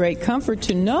give them great comfort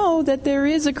to know that there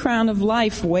is a crown of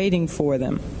life waiting for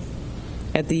them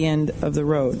at the end of the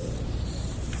road.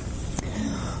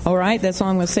 All right, that's all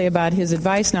I'm going to say about his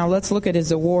advice. Now let's look at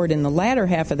his award in the latter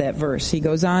half of that verse. He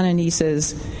goes on and he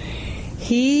says,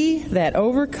 "He that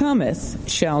overcometh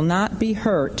shall not be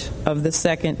hurt of the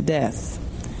second death."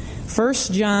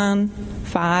 1 John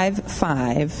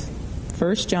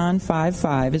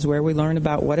 5:5 is where we learn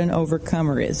about what an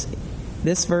overcomer is.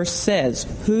 This verse says,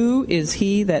 "Who is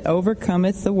he that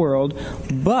overcometh the world,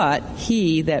 but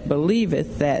he that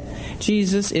believeth that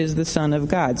Jesus is the Son of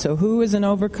God?" So who is an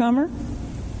overcomer?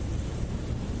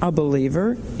 A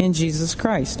believer in Jesus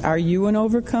Christ. Are you an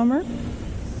overcomer?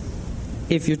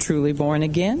 If you're truly born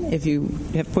again, if you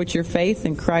have put your faith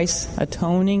in Christ's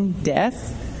atoning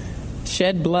death,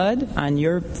 shed blood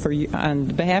on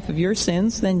behalf of your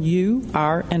sins, then you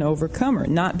are an overcomer.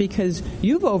 Not because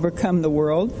you've overcome the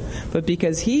world, but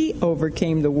because He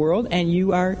overcame the world and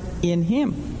you are in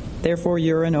Him. Therefore,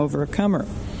 you're an overcomer.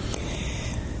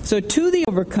 So to the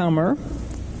overcomer,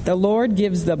 the Lord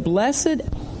gives the blessed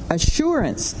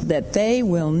assurance that they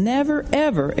will never,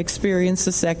 ever experience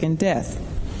the second death.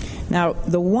 Now,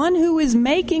 the one who is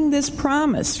making this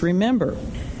promise, remember,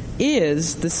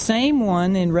 is the same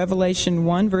one in Revelation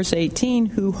 1, verse 18,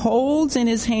 who holds in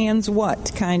his hands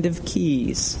what kind of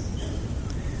keys?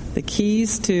 The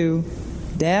keys to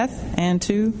death and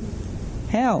to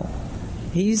hell.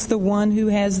 He's the one who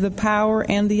has the power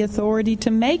and the authority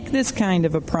to make this kind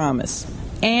of a promise.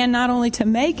 And not only to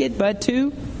make it, but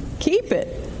to keep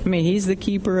it. I mean, He's the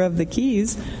keeper of the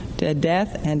keys to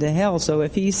death and to hell. So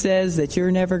if He says that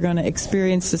you're never going to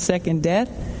experience the second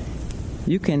death,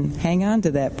 you can hang on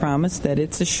to that promise that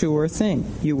it's a sure thing.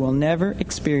 You will never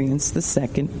experience the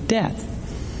second death.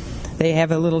 They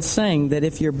have a little saying that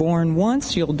if you're born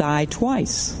once, you'll die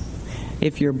twice.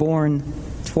 If you're born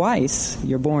twice,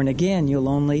 you're born again, you'll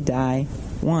only die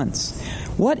once.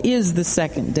 What is the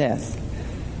second death?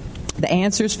 The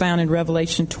answer is found in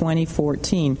Revelation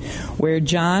 20:14, where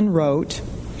John wrote,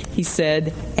 he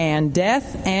said, "And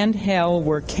death and hell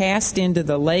were cast into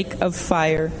the lake of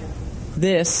fire.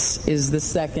 This is the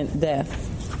second death."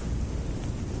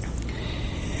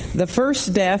 The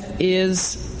first death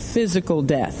is physical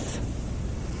death,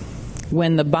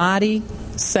 when the body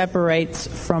separates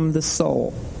from the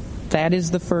soul. That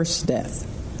is the first death.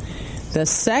 The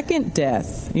second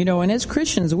death, and as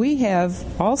Christians we have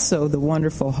also the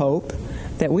wonderful hope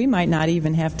that we might not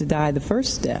even have to die the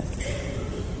first death,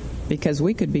 because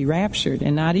we could be raptured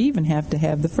and not even have to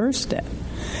have the first death.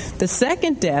 The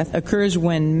second death occurs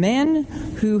when men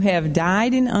who have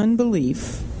died in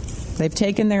unbelief, they've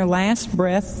taken their last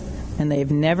breath and they've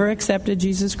never accepted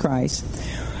Jesus Christ.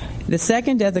 The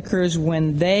second death occurs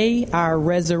when they are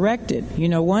resurrected.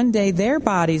 One day their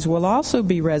bodies will also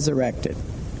be resurrected.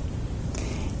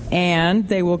 And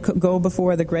they will go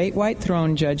before the great white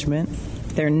throne judgment.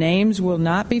 Their names will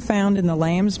not be found in the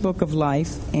Lamb's book of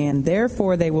life, and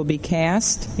therefore they will be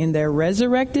cast in their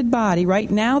resurrected body. Right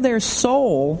now their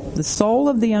soul, the soul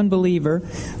of the unbeliever,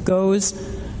 goes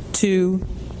to,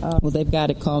 they've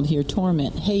got it called here,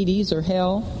 torment, Hades or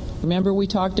hell. Remember we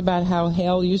talked about how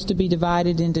hell used to be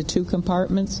divided into two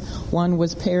compartments. One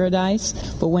was paradise,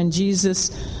 but when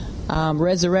Jesus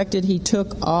resurrected, He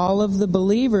took all of the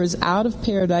believers out of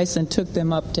paradise and took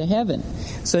them up to heaven.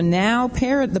 So now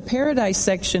the paradise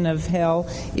section of hell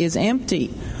is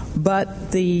empty,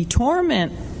 but the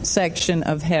torment section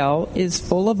of hell is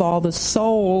full of all the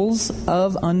souls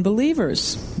of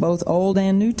unbelievers, both Old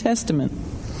and New Testament.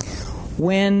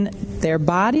 When their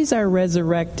bodies are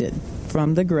resurrected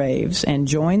from the graves and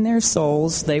join their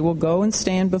souls, they will go and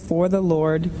stand before the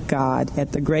Lord God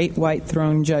at the great white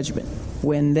throne judgment.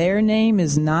 When their name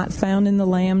is not found in the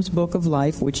Lamb's book of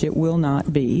life, which it will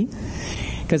not be,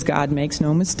 because God makes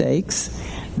no mistakes,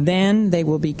 then they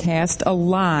will be cast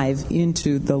alive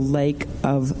into the lake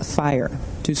of fire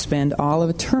to spend all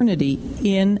of eternity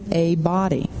in a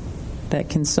body that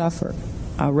can suffer,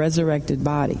 a resurrected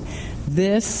body.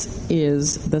 This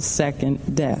is the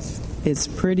second death. It's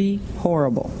pretty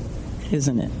horrible,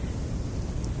 isn't it?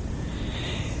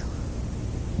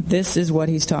 This is what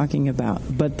He's talking about.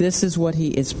 But this is what He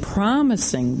is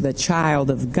promising the child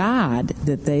of God,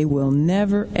 that they will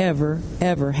never, ever,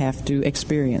 ever have to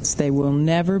experience. They will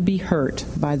never be hurt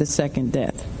by the second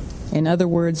death. In other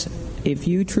words, if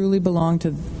you truly belong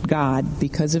to God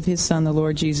because of His Son, the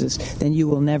Lord Jesus, then you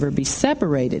will never be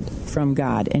separated from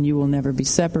God, and you will never be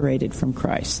separated from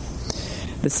Christ.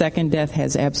 The second death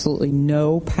has absolutely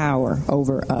no power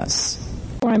over us.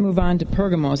 Before I move on to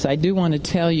Pergamos, I do want to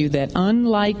tell you that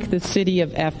unlike the city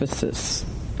of Ephesus,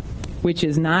 which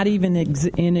is not even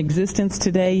in existence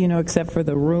today, except for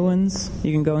the ruins.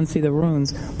 You can go and see the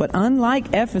ruins. But unlike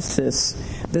Ephesus,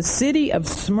 the city of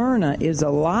Smyrna is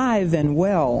alive and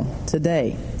well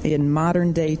today in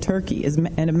modern-day Turkey.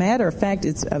 And a matter of fact,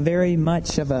 it's a very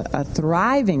much of a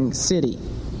thriving city.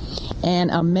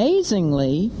 And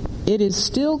amazingly, it is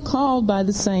still called by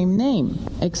the same name,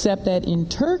 except that in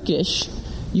Turkish,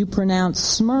 you pronounce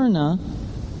Smyrna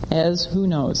as, who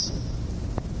knows?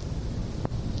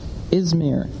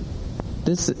 Izmir.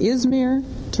 This Izmir,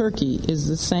 Turkey, is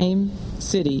the same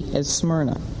city as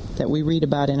Smyrna that we read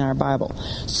about in our Bible.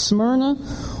 Smyrna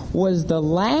was the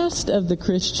last of the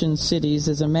Christian cities.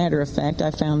 As a matter of fact,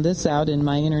 I found this out in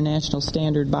my International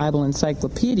Standard Bible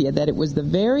Encyclopedia, that it was the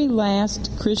very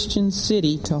last Christian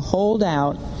city to hold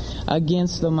out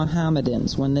against the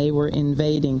Mohammedans when they were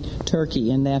invading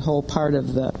Turkey and that whole part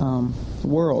of the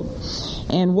world.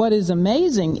 And what is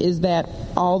amazing is that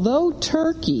although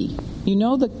Turkey,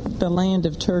 the land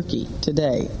of Turkey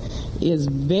today, is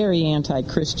very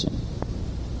anti-Christian.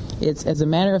 As a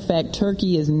matter of fact,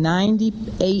 Turkey is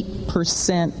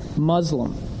 98%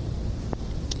 Muslim.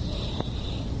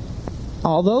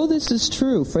 Although this is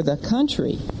true for the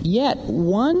country, yet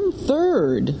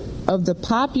 1/3 of the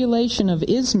population of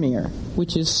Izmir,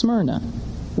 which is Smyrna,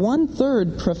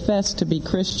 1/3 profess to be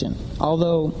Christian,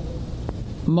 although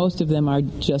most of them are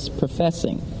just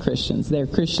professing Christians. They're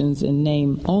Christians in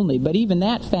name only. But even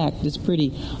that fact is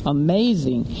pretty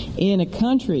amazing in a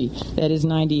country that is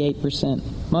 98%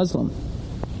 Muslim.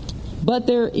 But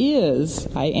there is,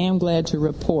 I am glad to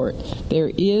report, there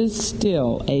is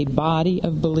still a body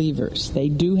of believers. They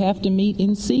do have to meet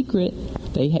in secret.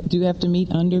 They do have to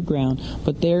meet underground.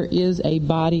 But there is a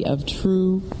body of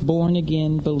true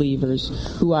born-again believers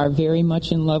who are very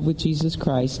much in love with Jesus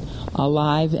Christ,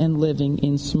 alive and living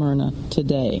in Smyrna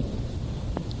today.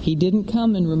 He didn't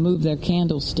come and remove their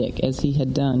candlestick as he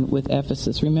had done with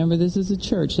Ephesus. Remember, this is a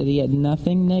church that he had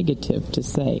nothing negative to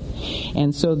say.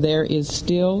 And so there is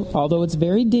still, although it's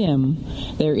very dim,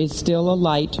 there is still a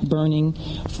light burning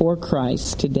for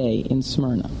Christ today in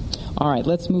Smyrna. All right,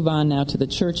 let's move on now to the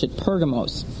church at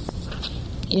Pergamos.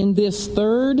 In this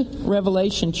third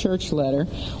Revelation church letter,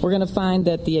 we're going to find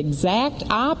that the exact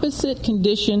opposite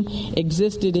condition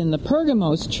existed in the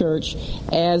Pergamos church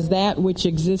as that which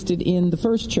existed in the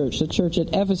first church, the church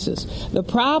at Ephesus. The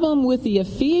problem with the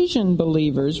Ephesian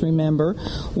believers, remember,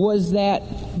 was that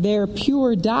their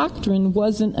pure doctrine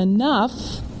wasn't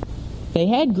enough. They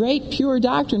had great pure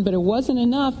doctrine, but it wasn't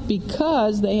enough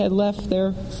because they had left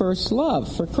their first love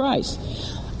for Christ.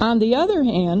 On the other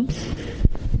hand,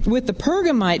 with the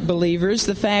Pergamite believers,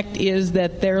 the fact is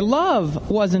that their love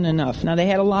wasn't enough. Now, they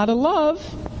had a lot of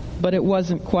love, but it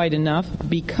wasn't quite enough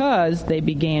because they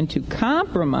began to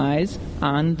compromise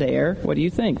on their, what do you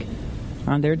think?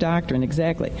 On their doctrine,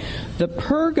 exactly. The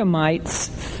Pergamites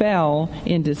fell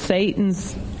into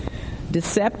Satan's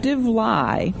deceptive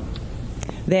lie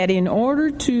that in order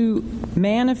to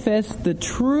manifest the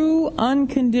true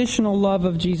unconditional love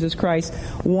of Jesus Christ,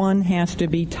 one has to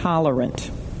be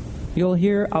tolerant. You'll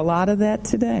hear a lot of that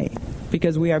today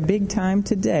because we are big time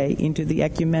today into the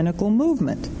ecumenical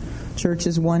movement.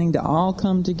 Churches wanting to all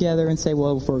come together and say,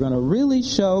 well, if we're going to really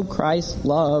show Christ's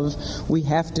love, we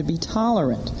have to be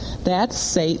tolerant. That's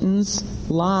Satan's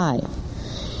lie.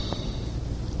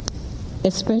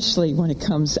 Especially when it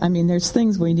comes, there's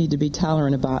things we need to be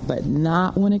tolerant about, but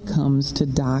not when it comes to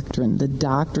doctrine, the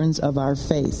doctrines of our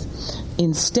faith.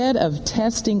 Instead of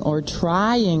testing or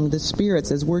trying the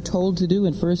spirits, as we're told to do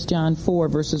in 1 John 4,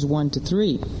 verses 1 to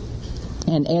 3,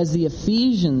 and as the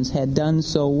Ephesians had done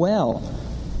so well,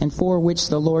 and for which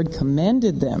the Lord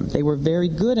commended them, they were very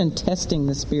good in testing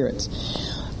the spirits.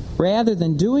 Rather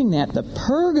than doing that, the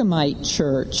Pergamite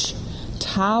church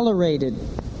tolerated.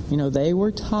 They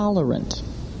were tolerant.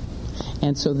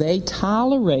 And so they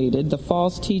tolerated the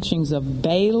false teachings of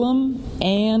Balaam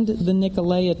and the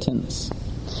Nicolaitans.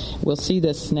 We'll see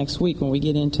this next week when we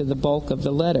get into the bulk of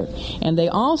the letter. And they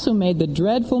also made the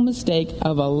dreadful mistake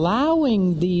of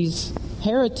allowing these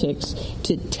heretics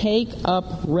to take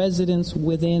up residence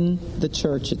within the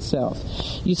church itself.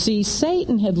 You see,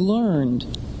 Satan had learned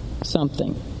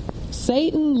something.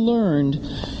 Satan learned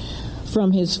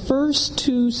from his first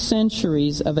 2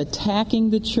 centuries of attacking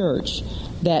the church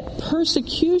that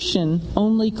persecution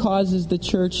only causes the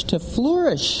church to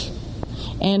flourish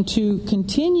and to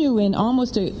continue in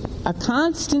almost a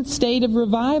constant state of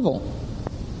revival.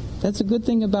 That's a good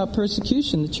thing about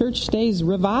persecution. The church stays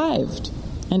revived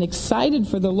and excited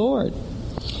for the Lord.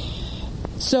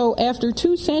 So after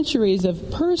 2 centuries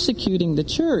of persecuting the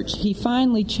church, he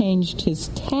finally changed his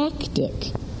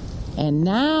tactic. And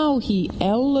now he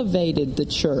elevated the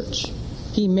church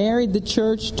He married the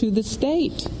church to the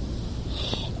state.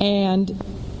 And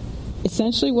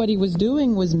essentially what he was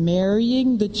doing was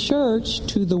marrying the church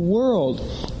to the world.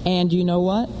 And you know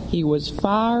what? He was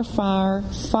far, far,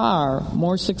 far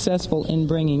more successful in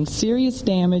bringing serious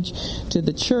damage to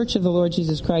the church of the Lord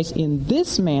Jesus Christ in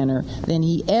this manner than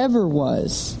he ever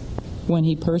was when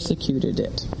he persecuted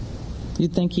it.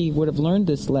 You'd think he would have learned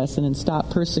this lesson and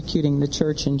stopped persecuting the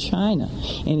church in China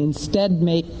and instead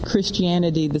make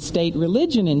Christianity the state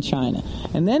religion in China.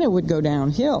 And then it would go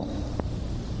downhill.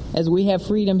 As we have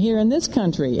freedom here in this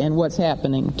country, and what's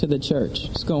happening to the church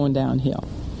is going downhill.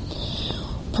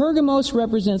 Pergamos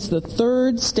represents the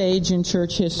third stage in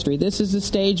church history. This is the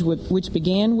stage which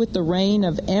began with the reign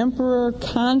of Emperor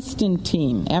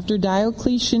Constatine. After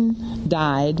Diocletian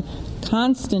died,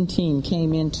 Constantine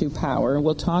came into power. And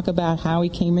we'll talk about how he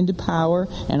came into power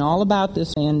and all about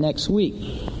this man next week.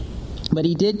 But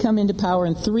he did come into power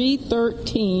in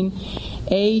 313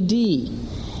 A.D.,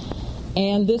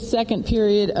 and this second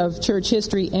period of church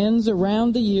history ends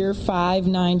around the year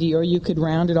 590, or you could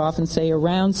round it off and say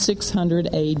around 600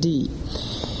 A.D.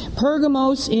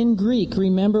 Pergamos in Greek,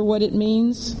 remember what it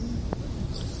means?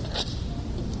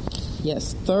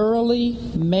 Yes, thoroughly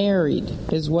married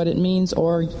is what it means,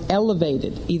 or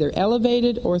elevated. Either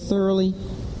elevated or thoroughly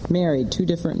married, two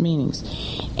different meanings.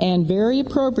 And very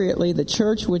appropriately, the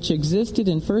church which existed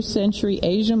in first century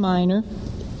Asia Minor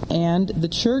and the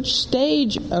church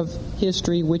stage of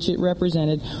history which it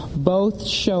represented both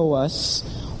show us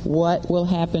what will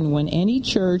happen when any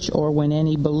church or when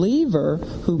any believer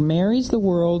who marries the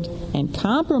world and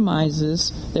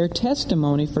compromises their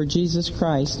testimony for Jesus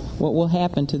Christ, what will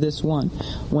happen to this one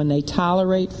when they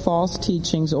tolerate false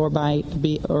teachings or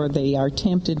they are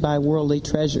tempted by worldly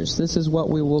treasures. This is what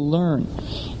we will learn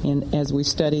as we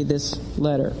study this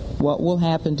letter. What will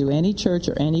happen to any church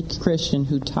or any Christian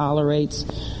who tolerates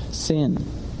sin,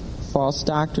 false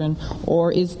doctrine,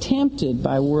 or is tempted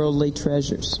by worldly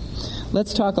treasures.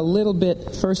 Let's talk a little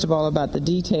bit, first of all, about the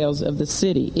details of the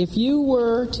city. If you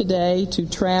were today to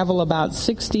travel about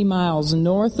 60 miles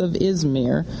north of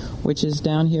Izmir, which is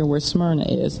down here where Smyrna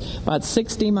is, about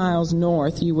 60 miles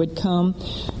north, you would come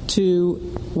to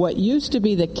what used to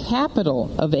be the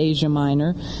capital of Asia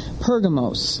Minor,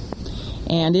 Pergamos.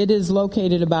 And it is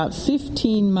located about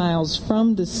 15 miles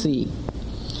from the sea.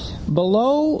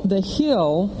 Below the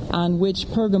hill on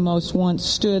which Pergamos once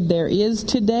stood, there is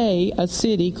today a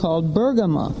city called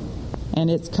Bergama. And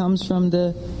it comes from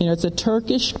it's a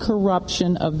Turkish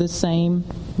corruption of the same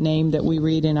name that we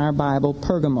read in our Bible,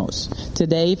 Pergamos.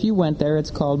 Today, if you went there,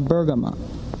 it's called Bergama.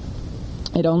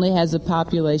 It only has a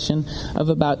population of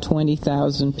about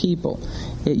 20,000 people.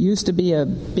 It used to be a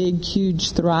big,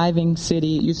 huge, thriving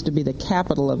city. It used to be the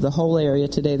capital of the whole area.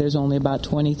 Today there's only about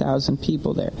 20,000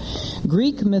 people there.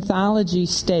 Greek mythology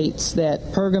states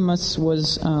that Pergamos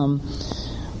was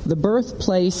the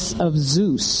birthplace of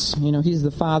Zeus. He's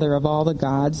the father of all the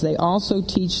gods. They also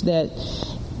teach that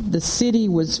the city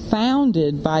was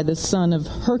founded by the son of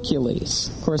Hercules.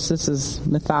 Of course, this is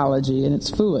mythology, and it's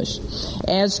foolish.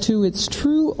 As to its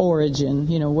true origin,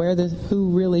 who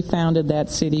really founded that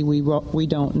city, we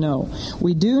don't know.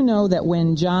 We do know that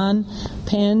when John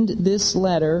penned this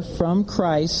letter from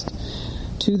Christ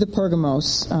to the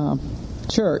Pergamos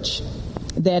church,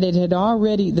 that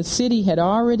the city had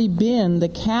already been the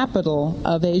capital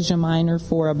of Asia Minor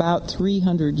for about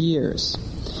 300 years.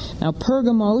 Now,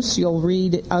 Pergamos, you'll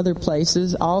read other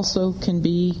places, also can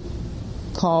be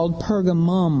called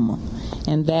Pergamum,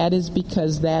 and that is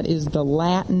because that is the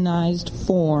Latinized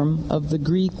form of the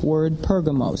Greek word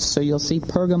Pergamos. So you'll see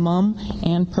Pergamum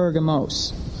and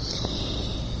Pergamos.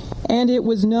 And it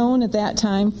was known at that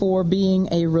time for being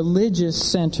a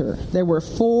religious center. There were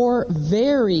 4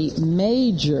 very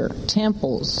major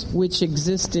temples which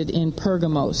existed in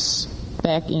Pergamos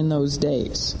back in those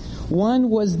days. One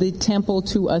was the temple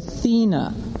to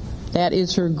Athena. That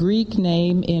is her Greek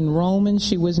name. In Roman,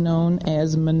 she was known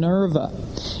as Minerva.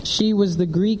 She was the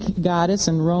Greek goddess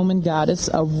and Roman goddess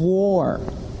of war.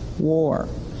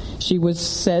 She was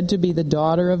said to be the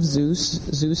daughter of Zeus.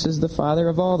 Zeus is the father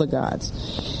of all the gods.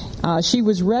 Athena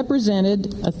was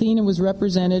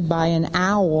represented by an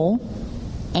owl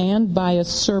and by a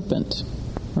serpent.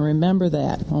 Remember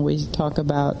that when we talk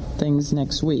about things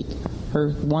next week.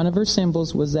 One of her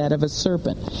symbols was that of a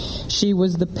serpent. She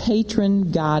was the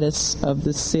patron goddess of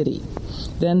the city.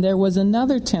 Then there was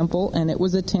another temple, and it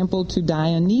was a temple to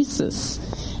Dionysus.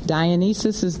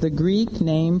 Dionysus is the Greek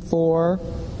name for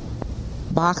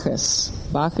Bacchus.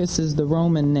 Bacchus is the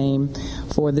Roman name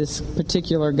for this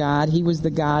particular god. He was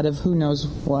the god of who knows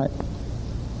what.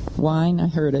 Wine, I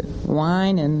heard it.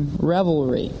 Wine and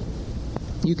revelry.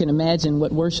 You can imagine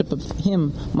what worship of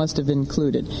him must have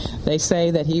included. They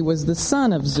say that he was the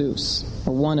son of Zeus,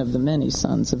 or one of the many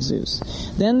sons of Zeus.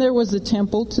 Then there was the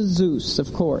temple to Zeus,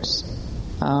 of course.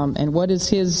 And what is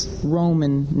his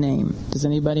Roman name? Does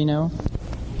anybody know?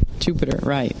 Jupiter,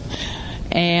 right.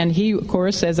 And he, of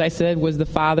course, as I said, was the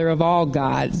father of all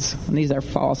gods. And these are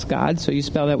false gods, so you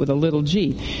spell that with a little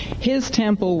g. His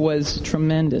temple was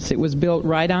tremendous. It was built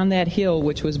right on that hill,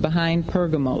 which was behind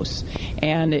Pergamos.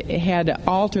 And it had an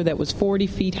altar that was 40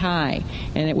 feet high.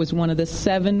 And it was one of the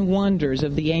 7 wonders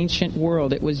of the ancient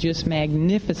world. It was just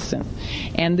magnificent.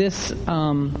 And this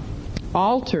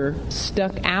altar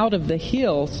stuck out of the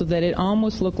hill so that it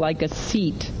almost looked like a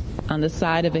seat on the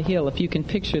side of a hill, if you can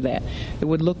picture that. It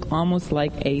would look almost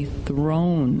like a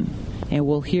throne. And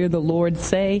we'll hear the Lord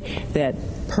say that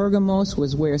Pergamos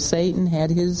was where Satan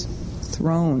had his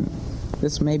throne.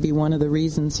 This may be one of the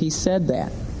reasons he said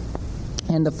that.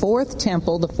 And the fourth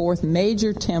temple, the fourth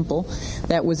major temple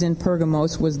that was in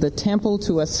Pergamos, was the temple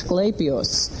to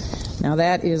Asclepios. Now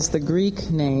that is the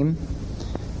Greek name,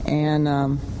 and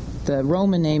the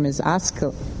Roman name is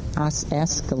Asclepius.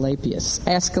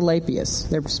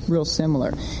 They're real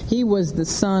similar. He was the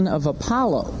son of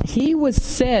Apollo. He was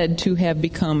said to have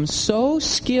become so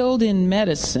skilled in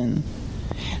medicine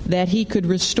that he could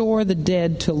restore the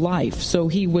dead to life. So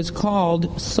he was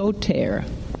called Soter,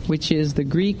 which is the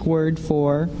Greek word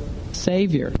for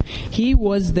Savior. He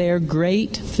was their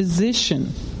great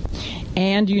physician.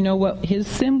 And you know what his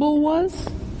symbol was?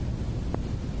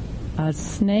 A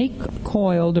snake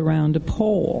coiled around a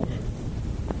pole.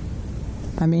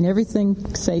 I mean,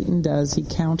 everything Satan does, he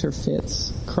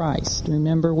counterfeits Christ.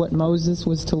 Remember what Moses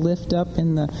was to lift up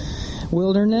in the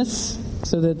wilderness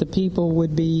so that the people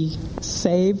would be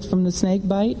saved from the snake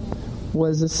bite?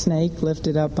 Was a snake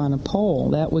lifted up on a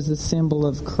pole. That was a symbol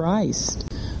of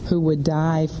Christ, who would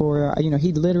die for,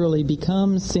 he'd literally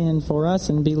become sin for us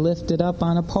and be lifted up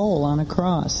on a pole, on a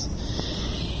cross.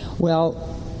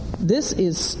 Well, this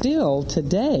is still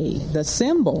today the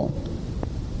symbol,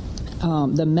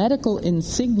 the medical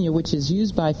insignia which is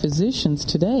used by physicians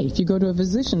today. If you go to a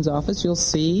physician's office, you'll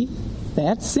see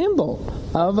that symbol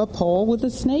of a pole with a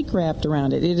snake wrapped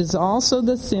around it. It is also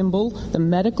the symbol, the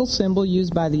medical symbol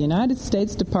used by the United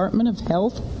States Department of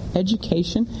Health,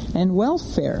 Education, and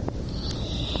Welfare.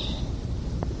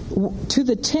 To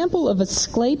the temple of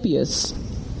Asclepius,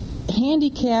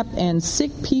 handicapped and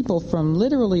sick people from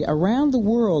literally around the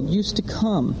world used to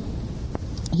come.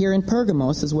 Here in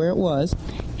Pergamos is where it was.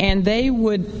 And they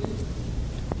would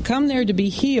come there to be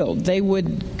healed. They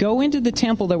would go into the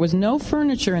temple. There was no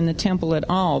furniture in the temple at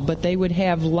all, but they would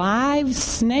have live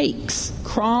snakes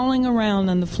crawling around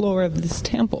on the floor of this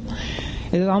temple.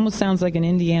 It almost sounds like an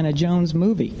Indiana Jones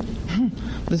movie.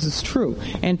 This is true.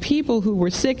 And people who were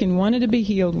sick and wanted to be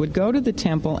healed would go to the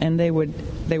temple, and they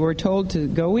were told to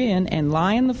go in and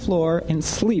lie on the floor and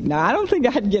sleep. Now, I don't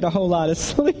think I'd get a whole lot of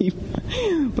sleep,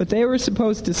 but they were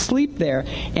supposed to sleep there.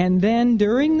 And then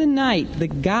during the night, the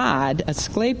god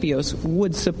Asclepios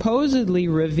would supposedly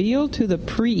reveal to the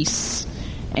priests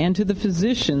and to the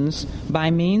physicians by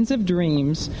means of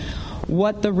dreams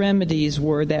what the remedies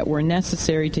were that were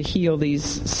necessary to heal these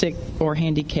sick or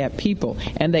handicapped people.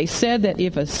 And they said that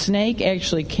if a snake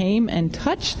actually came and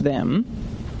touched them,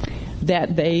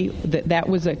 that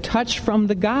was a touch from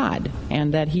the god,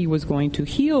 and that he was going to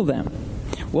heal them.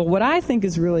 Well, what I think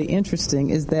is really interesting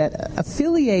is that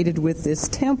affiliated with this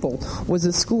temple was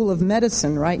a school of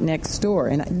medicine right next door.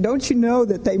 And don't you know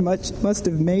that they must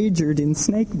have majored in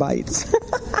snake bites?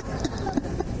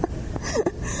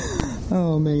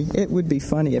 Oh, me. It would be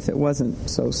funny if it wasn't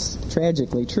so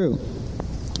tragically true.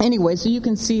 Anyway, so you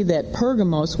can see that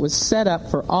Pergamos was set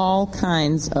up for all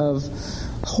kinds of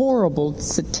horrible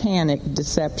satanic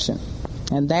deception.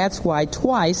 And that's why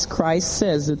twice Christ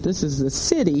says that this is the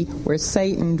city where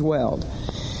Satan dwelled.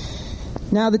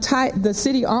 Now, the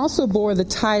city also bore the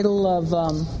title of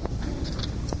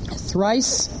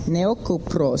Thrice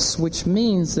Neokopros, which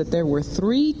means that there were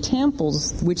 3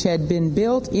 temples which had been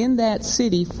built in that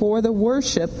city for the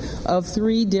worship of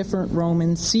 3 different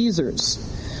Roman Caesars.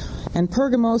 And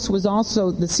Pergamos was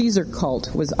also, the Caesar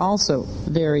cult was also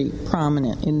very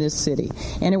prominent in this city.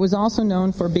 And it was also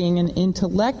known for being an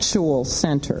intellectual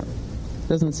center.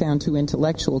 Doesn't sound too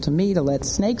intellectual to me to let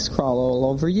snakes crawl all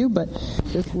over you, but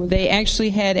they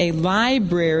actually had a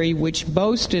library which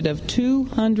boasted of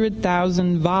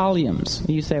 200,000 volumes.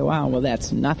 You say, wow, well,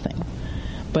 that's nothing.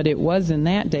 But it was in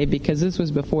that day, because this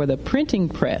was before the printing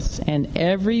press, and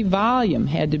every volume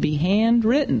had to be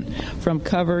handwritten from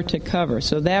cover to cover.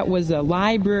 So that was a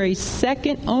library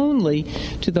second only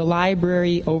to the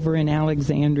library over in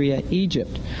Alexandria,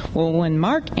 Egypt. Well, when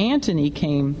Mark Antony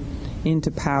came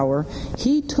into power,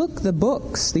 he took the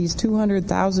books, these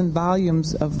 200,000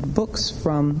 volumes of books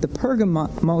from the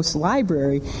Pergamos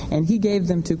library, and he gave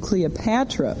them to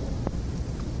Cleopatra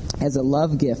as a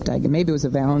love gift. Maybe it was a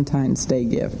Valentine's Day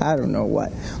gift. I don't know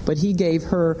what. But he gave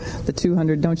her the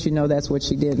 200. Don't you know that's what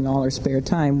she did in all her spare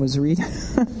time, was read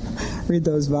read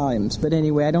those volumes. But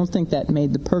anyway, I don't think that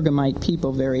made the Pergamite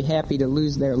people very happy to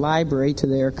lose their library to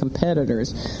their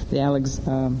competitors, the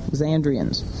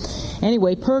Alexandrians.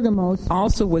 Anyway, Pergamos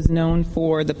also was known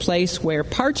for the place where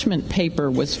parchment paper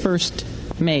was first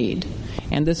made,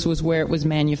 and this was where it was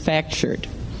manufactured.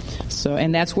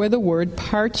 And that's where the word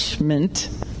parchment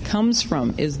comes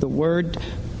from, is the word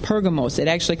Pergamos. It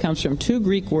actually comes from two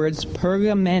Greek words,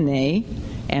 pergamene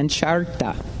and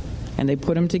charta. And they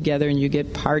put them together and you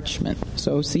get parchment.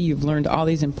 So see, you've learned all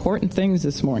these important things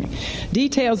this morning.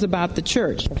 Details about the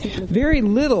church. Very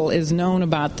little is known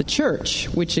about the church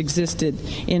which existed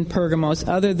in Pergamos,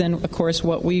 other than, of course,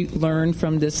 what we learned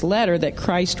from this letter that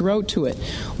Christ wrote to it.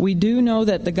 We do know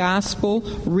that the gospel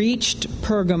reached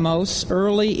Pergamos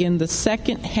early in the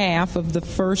second half of the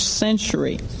first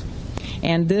century.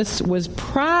 And this was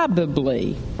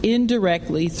probably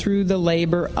indirectly through the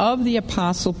labor of the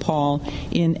Apostle Paul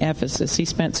in Ephesus. He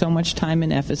spent so much time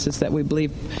in Ephesus that we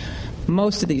believe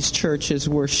most of these churches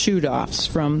were shoot-offs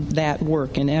from that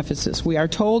work in Ephesus. We are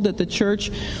told that the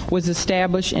church was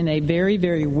established in a very,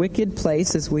 very wicked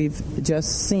place, as we've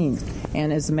just seen.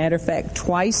 And as a matter of fact,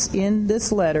 twice in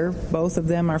this letter, both of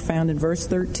them are found in verse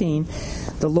 13,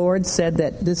 the Lord said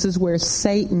that this is where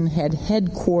Satan had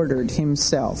headquartered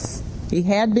himself. He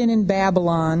had been in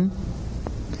Babylon.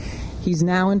 He's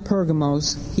now in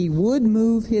Pergamos. He would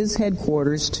move his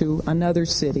headquarters to another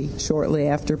city shortly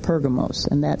after Pergamos,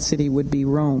 and that city would be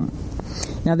Rome.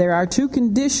 Now, there are two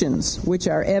conditions which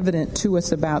are evident to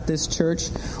us about this church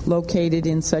located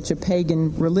in such a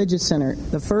pagan religious center.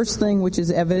 The first thing which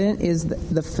is evident is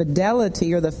the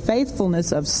fidelity or the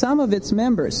faithfulness of some of its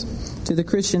members to the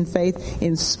Christian faith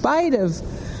in spite of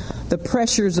the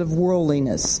pressures of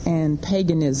worldliness and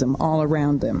paganism all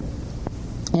around them.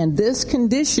 And this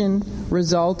condition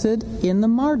resulted in the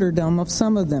martyrdom of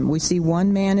some of them. We see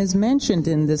one man is mentioned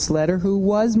in this letter who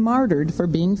was martyred for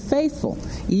being faithful,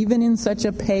 even in such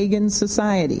a pagan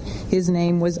society. His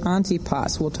name was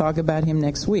Antipas. We'll talk about him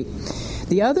next week.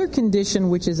 The other condition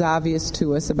which is obvious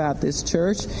to us about this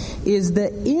church is the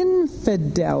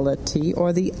infidelity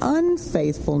or the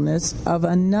unfaithfulness of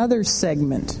another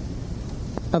segment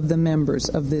of the members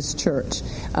of this church,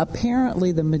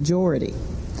 apparently the majority.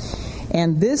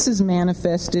 And this is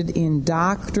manifested in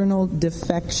doctrinal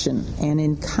defection and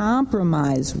in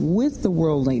compromise with the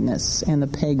worldliness and the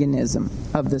paganism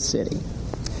of the city.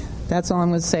 That's all I'm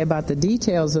going to say about the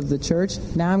details of the church.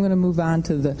 Now I'm going to move on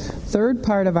to the third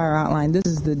part of our outline. This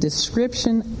is the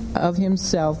description of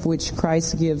himself which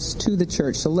Christ gives to the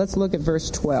church. So let's look at verse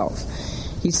 12.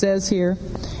 He says here,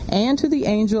 "And to the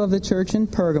angel of the church in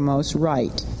Pergamos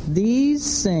write,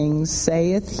 These things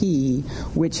saith he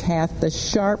which hath the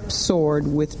sharp sword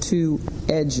with two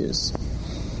edges."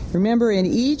 Remember, in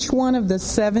each one of the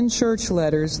 7 church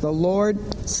letters, the Lord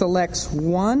selects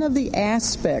one of the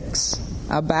aspects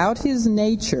about his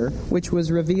nature, which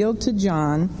was revealed to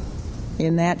John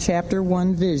in that chapter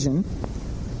 1 vision.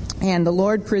 And the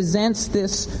Lord presents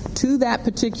this to that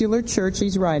particular church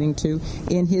he's writing to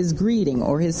in his greeting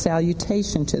or his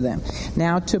salutation to them.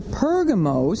 Now, to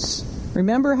Pergamos,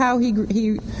 remember how he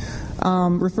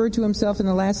referred to himself in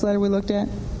the last letter we looked at?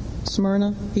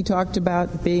 Smyrna. He talked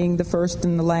about being the first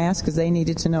and the last because they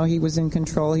needed to know he was in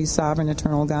control. He's sovereign,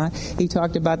 eternal God. He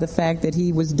talked about the fact that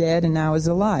he was dead and now is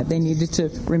alive. They needed to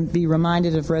be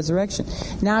reminded of resurrection.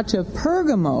 Now, to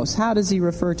Pergamos, how does he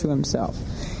refer to himself?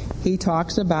 He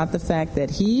talks about the fact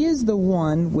that he is the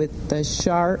one with the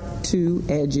sharp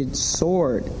two-edged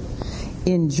sword.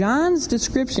 In John's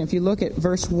description, if you look at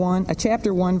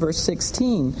chapter 1, verse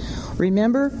 16,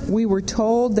 remember we were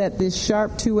told that this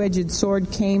sharp two-edged sword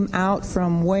came out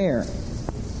from where?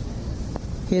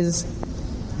 His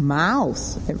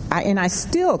mouth. And I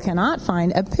still cannot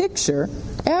find a picture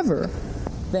ever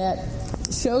that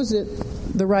shows it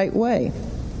the right way.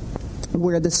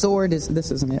 Where the sword is,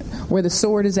 this isn't it, where the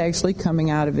sword is actually coming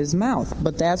out of his mouth.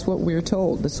 But that's what we're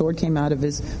told. The sword came out of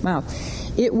his mouth.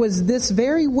 It was this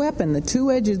very weapon, the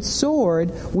two-edged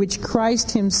sword, which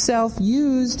Christ himself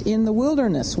used in the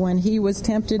wilderness when he was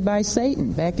tempted by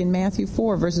Satan, back in Matthew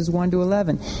 4, verses 1 to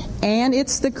 11. And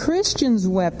it's the Christian's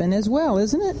weapon as well,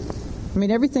 isn't it? I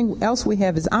mean, everything else we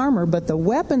have is armor, but the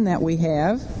weapon that we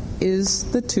have is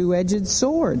the two-edged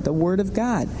sword, the Word of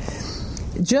God.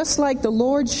 Just like the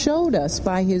Lord showed us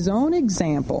by his own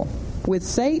example with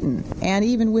Satan and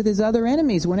even with his other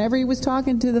enemies. Whenever he was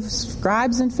talking to the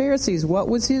scribes and Pharisees, what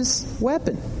was his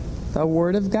weapon? The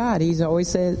Word of God. He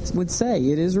always would say,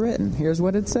 it is written. Here's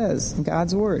what it says,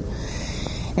 God's Word.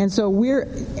 And so we're,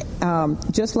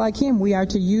 just like him, we are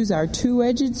to use our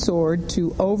two-edged sword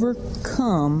to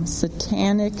overcome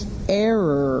satanic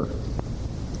error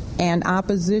and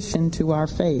opposition to our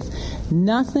faith.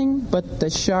 Nothing but the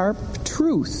sharp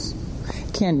truth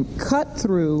can cut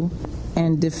through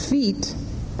and defeat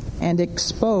and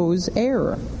expose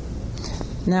error.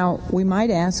 Now, we might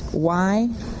ask, why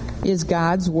is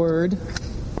God's Word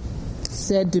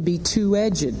said to be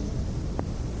two-edged?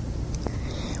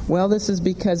 Well, this is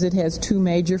because it has two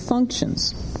major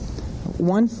functions.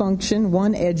 One function,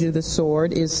 one edge of the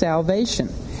sword, is salvation.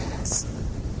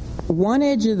 One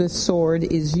edge of the sword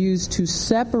is used to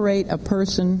separate a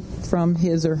person from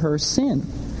his or her sin.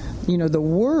 You know, the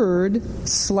Word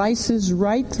slices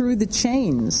right through the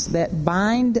chains that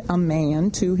bind a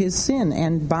man to his sin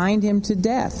and bind him to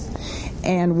death.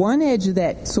 And one edge of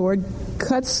that sword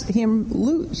cuts him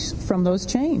loose from those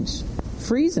chains,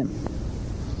 frees him.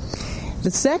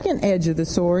 The second edge of the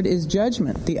sword is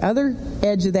judgment. The other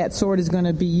edge of that sword is going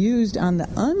to be used on the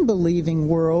unbelieving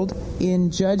world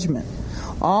in judgment.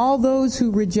 All those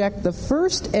who reject the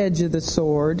first edge of the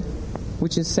sword,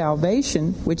 which is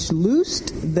salvation, which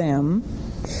loosed them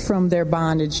from their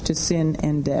bondage to sin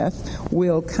and death,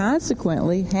 will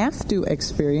consequently have to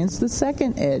experience the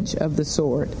second edge of the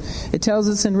sword. It tells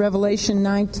us in Revelation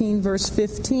 19, verse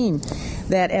 15,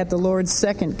 that at the Lord's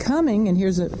second coming, and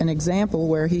here's an example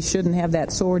where he shouldn't have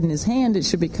that sword in his hand, it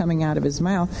should be coming out of his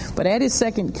mouth, but at his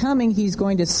second coming, he's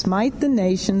going to smite the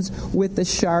nations with the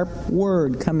sharp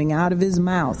word coming out of his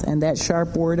mouth, and that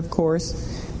sharp word, of course,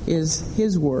 is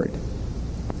his word.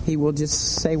 He will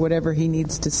just say whatever he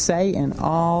needs to say, and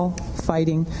all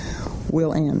fighting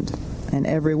will end. And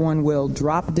everyone will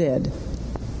drop dead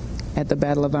at the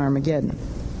Battle of Armageddon.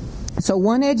 So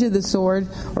one edge of the sword,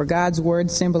 or God's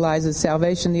Word, symbolizes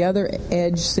salvation. The other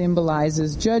edge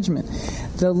symbolizes judgment.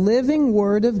 The living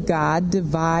Word of God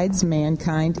divides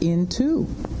mankind in two.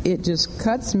 It just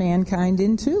cuts mankind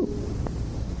in two.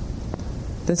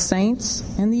 The saints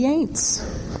and the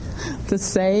ain'ts. The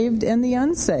saved and the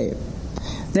unsaved.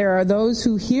 There are those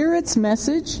who hear its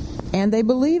message and they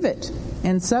believe it,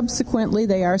 and subsequently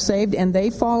they are saved and they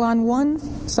fall on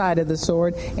one side of the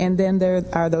sword, and then there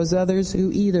are those others who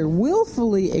either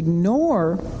willfully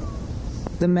ignore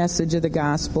the message of the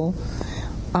gospel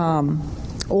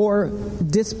or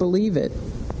disbelieve it.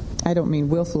 I don't mean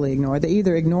willfully ignore. They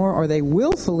either ignore or they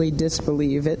willfully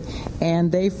disbelieve it,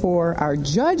 and therefore are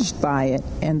judged by it,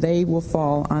 and they will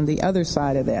fall on the other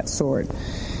side of that sword.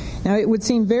 Now, it would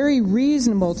seem very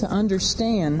reasonable to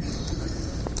understand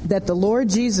that the Lord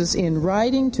Jesus, in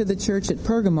writing to the church at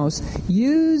Pergamos,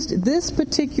 used this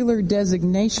particular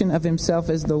designation of himself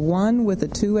as the one with a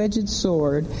two-edged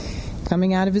sword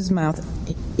coming out of his mouth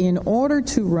in order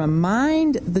to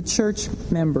remind the church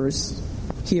members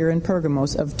here in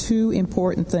Pergamos of two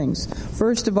important things.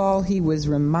 First of all, he was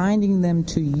reminding them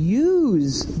to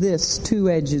use this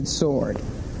two-edged sword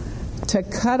to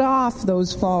cut off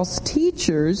those false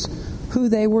teachers who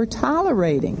they were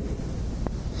tolerating.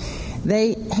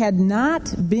 They had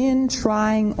not been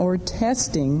trying or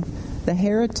testing the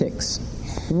heretics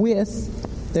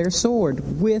with their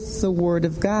sword, with the Word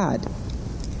of God,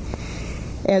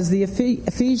 as the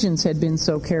Ephesians had been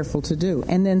so careful to do.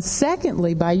 And then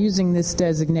secondly, by using this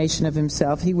designation of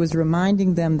himself, he was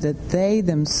reminding them that they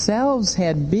themselves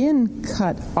had been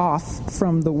cut off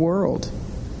from the world.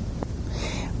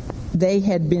 They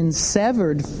had been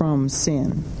severed from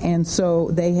sin, and so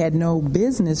they had no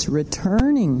business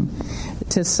returning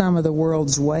to some of the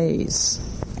world's ways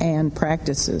and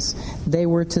practices. They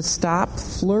were to stop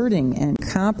flirting and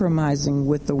compromising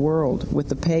with the world, with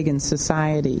the pagan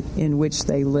society in which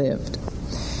they lived.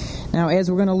 Now,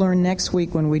 as we're going to learn next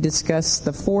week when we discuss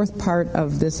the fourth part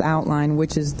of this outline,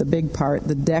 which is the big part,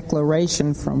 the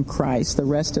declaration from Christ, the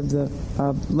rest of the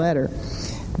letter,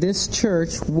 this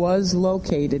church was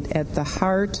located at the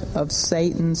heart of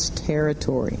Satan's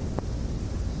territory.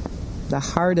 The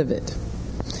heart of it.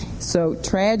 So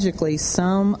tragically,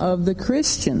 some of the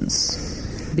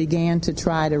Christians began to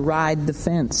try to ride the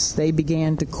fence. They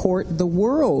began to court the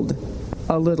world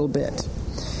a little bit.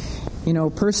 You know,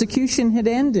 persecution had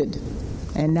ended,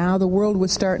 and now the world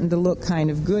was starting to look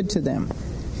kind of good to them.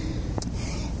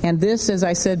 And this, as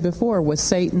I said before, was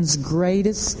Satan's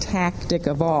greatest tactic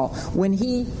of all. When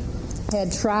he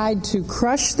had tried to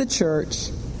crush the church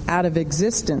out of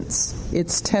existence,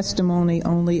 its testimony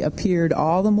only appeared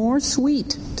all the more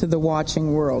sweet to the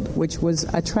watching world, which was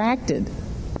attracted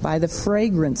by the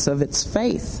fragrance of its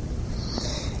faith.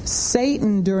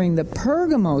 Satan, during the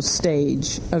Pergamos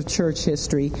stage of church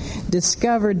history,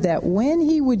 discovered that when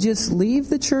he would just leave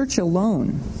the church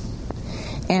alone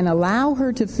and allow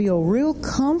her to feel real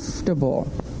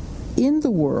comfortable in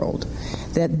the world,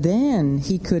 that then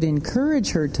he could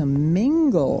encourage her to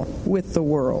mingle with the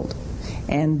world.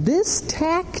 And this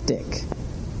tactic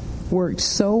worked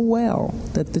so well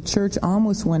that the church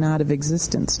almost went out of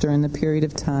existence during the period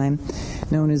of time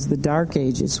known as the Dark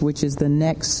Ages, which is the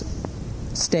next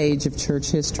stage of church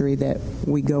history that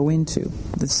we go into,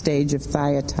 the stage of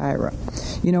Thyatira.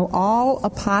 You know, all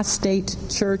apostate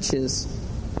churches,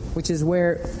 which is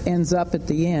where it ends up at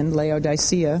the end,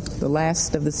 Laodicea, the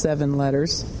last of the 7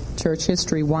 letters, church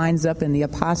history winds up in the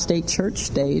apostate church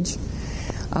stage.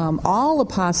 All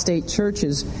apostate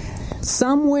churches,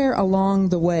 somewhere along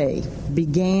the way,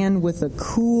 began with a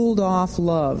cooled-off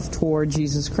love toward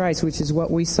Jesus Christ, which is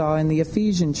what we saw in the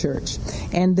Ephesian church.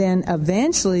 And then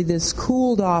eventually this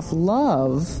cooled-off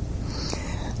love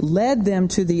led them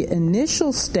to the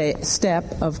initial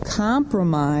step of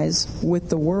compromise with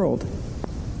the world.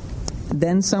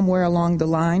 Then somewhere along the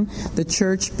line, the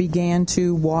church began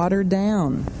to water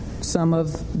down some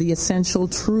of the essential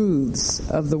truths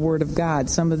of the Word of God,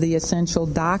 some of the essential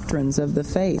doctrines of the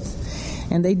faith.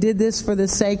 And they did this for the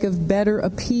sake of better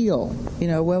appeal. You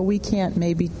know, well, we can't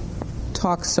maybe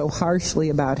talk so harshly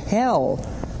about hell.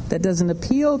 That doesn't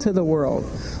appeal to the world.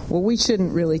 Well, we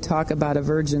shouldn't really talk about a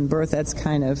virgin birth. That's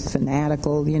kind of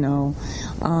fanatical, you know.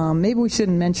 Maybe we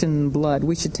shouldn't mention blood.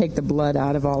 We should take the blood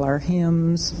out of all our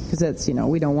hymns, because that's, you know,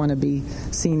 we don't want to be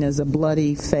seen as a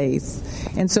bloody faith.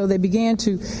 And so they began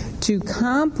to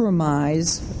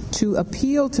compromise to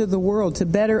appeal to the world, to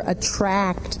better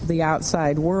attract the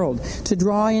outside world, to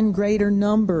draw in greater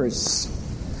numbers.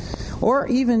 Or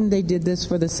even they did this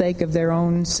for the sake of their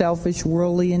own selfish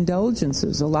worldly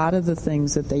indulgences. A lot of the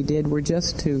things that they did were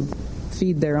just to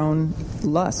feed their own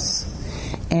lusts.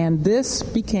 And this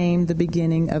became the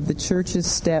beginning of the church's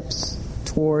steps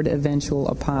toward eventual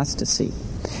apostasy.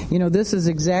 You know, this is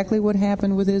exactly what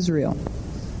happened with Israel.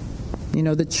 You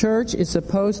know, the church is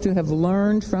supposed to have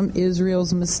learned from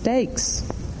Israel's mistakes,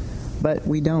 but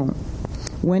we don't.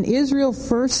 When Israel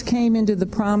first came into the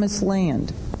promised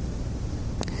land,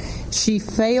 she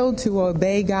failed to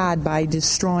obey God by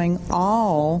destroying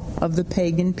all of the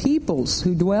pagan peoples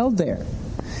who dwelled there.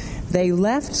 They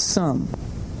left some.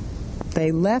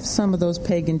 They left some of those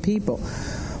pagan people.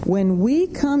 When we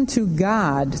come to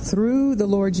God through the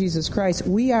Lord Jesus Christ,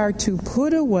 we are to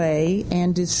put away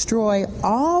and destroy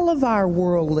all of our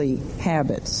worldly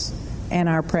habits and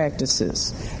our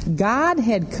practices. God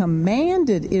had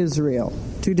commanded Israel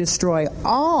to destroy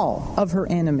all of her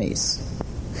enemies.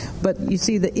 But you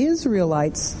see, the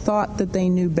Israelites thought that they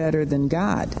knew better than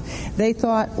God. They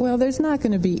thought, well, there's not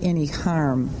going to be any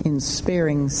harm in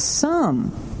sparing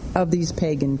some of these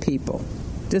pagan people.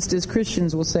 Just as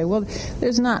Christians will say, well,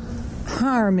 there's not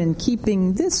harm in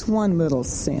keeping this one little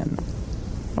sin,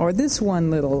 or this one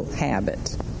little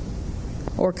habit,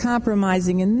 or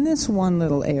compromising in this one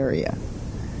little area.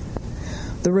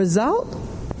 The result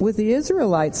with the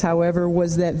Israelites, however,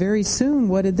 was that very soon,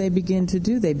 what did they begin to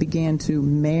do? They began to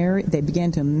marry, they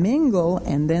began to mingle,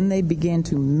 and then they began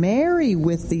to marry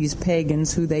with these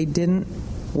pagans who they didn't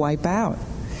wipe out.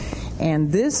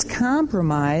 And this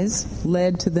compromise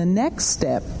led to the next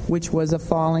step, which was a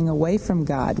falling away from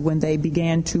God, when they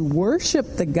began to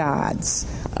worship the gods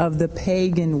of the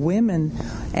pagan women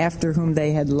after whom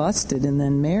they had lusted and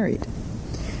then married.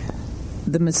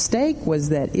 The mistake was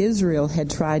that Israel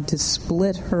had tried to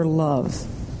split her love.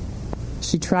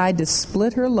 She tried to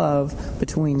split her love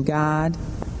between God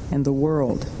and the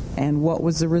world. And what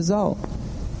was the result?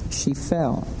 She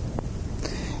fell.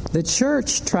 The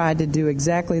church tried to do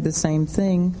exactly the same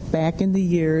thing back in the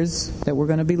years that we're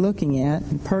going to be looking at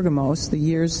in Pergamos, the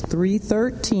years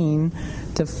 313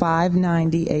 to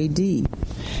 590 A.D.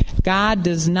 God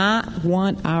does not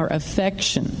want our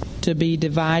affection to be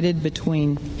divided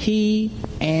between He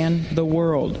and the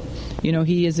world. You know,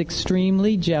 He is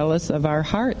extremely jealous of our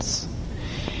hearts.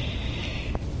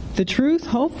 The truth,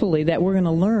 hopefully, that we're going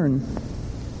to learn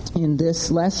in this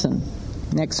lesson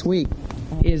next week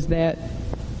is that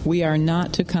we are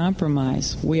not to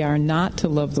compromise. We are not to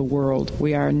love the world.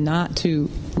 We are not to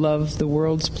love the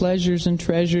world's pleasures and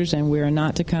treasures, and we are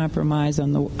not to compromise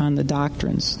on the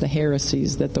doctrines, the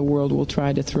heresies that the world will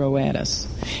try to throw at us.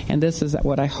 And this is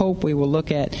what I hope we will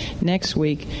look at next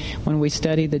week when we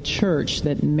study the church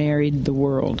that married the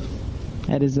world.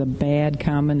 That is a bad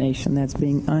combination. That's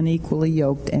being unequally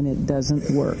yoked, and it doesn't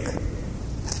work.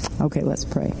 Okay, let's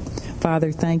pray.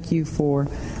 Father, thank you for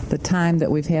the time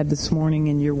that we've had this morning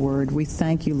in your word. We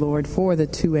thank you, Lord, for the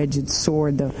two-edged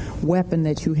sword, the weapon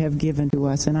that you have given to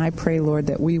us. And I pray, Lord,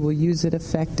 that we will use it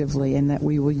effectively and that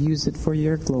we will use it for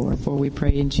your glory. For we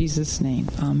pray in Jesus' name.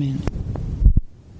 Amen.